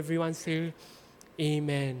 name. And everyone say,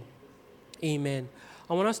 Amen. Amen.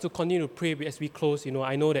 I want us to continue to pray as we close.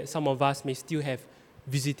 I know that some of us may still have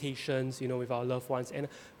visitations, with our loved ones. And I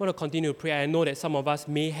want to continue to pray. I know that some of us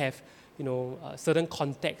may have, certain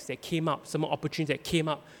contexts that came up, some opportunities that came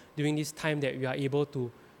up during this time that we are able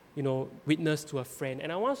to, witness to a friend.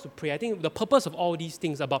 And I want us to pray. I think the purpose of all these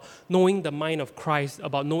things about knowing the mind of Christ,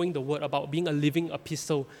 about knowing the word, about being a living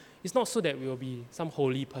epistle, is not so that we will be some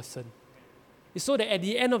holy person. It's so that at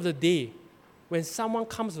the end of the day, when someone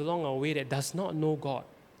comes along our way that does not know God,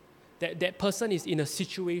 that person is in a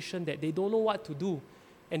situation that they don't know what to do,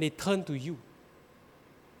 and they turn to you,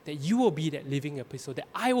 that you will be that living epistle, that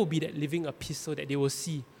I will be that living epistle that they will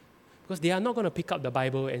see. Because they are not going to pick up the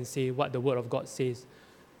Bible and say what the Word of God says.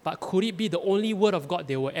 But could it be the only Word of God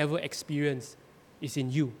they will ever experience is in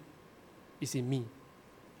you, is in me?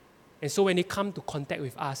 And so when they come to contact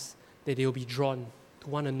with us, that they will be drawn to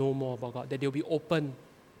want to know more about God, that they will be open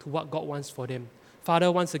to what God wants for them.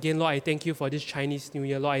 Father, once again, Lord, I thank you for this Chinese New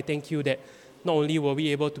Year. Lord, I thank you that not only were we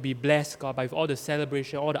able to be blessed, God, by all the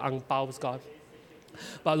celebration, all the ang paos, God,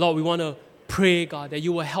 but Lord, we want to pray, God, that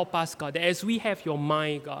you will help us, God, that as we have your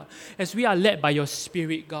mind, God, as we are led by your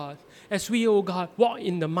Spirit, God, as we, oh God, walk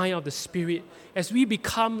in the mind of the Spirit, as we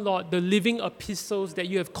become, Lord, the living epistles that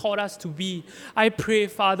you have called us to be. I pray,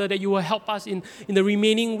 Father, that you will help us in the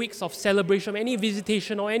remaining weeks of celebration, any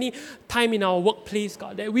visitation or any time in our workplace,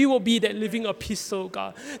 God, that we will be that living epistle,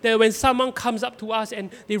 God, that when someone comes up to us and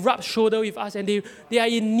they rub shoulder with us and they are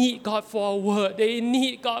in need, God, for a word, they in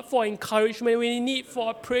need, God, for encouragement, we in need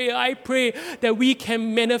for a prayer, I pray that we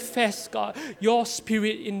can manifest, God, your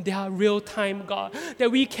Spirit in their real time, God,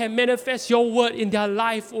 that we can manifest your word in their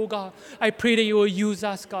life, oh God. I pray that you will use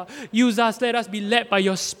us, God. Use us, let us be led by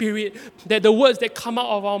your Spirit, that the words that come out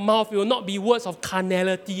of our mouth will not be words of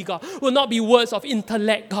carnality, God, will not be words of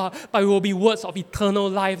intellect, God, but it will be words of eternal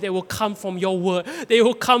life that will come from your word. They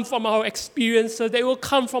will come from our experiences. They will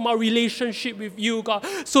come from our relationship with you, God.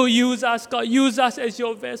 So use us, God. Use us as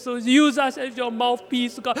your vessels. Use us as your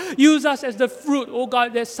mouthpiece, God. Use us as the fruit, oh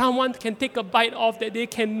God, that someone can take a bite of, that they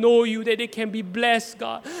can know you, that they can be blessed,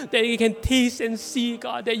 God, that they can taste and see,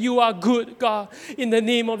 God, that you are good, God. In the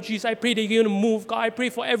name of Jesus, I pray that you're going to move, God. I pray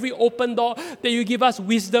for every open door that you give us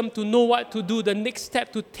wisdom to know what to do, the next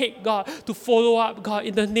step to take, God, to follow up, God.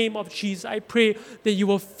 In the name of Jesus, I pray that you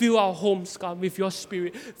will fill our homes, God, with your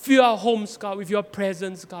Spirit. Fill our homes, God, with your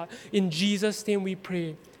presence, God. In Jesus' name we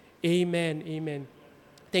pray. Amen. Amen.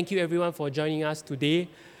 Thank you, everyone, for joining us today.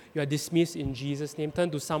 You are dismissed in Jesus' name.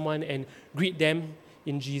 Turn to someone and greet them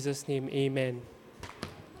in Jesus' name. Amen.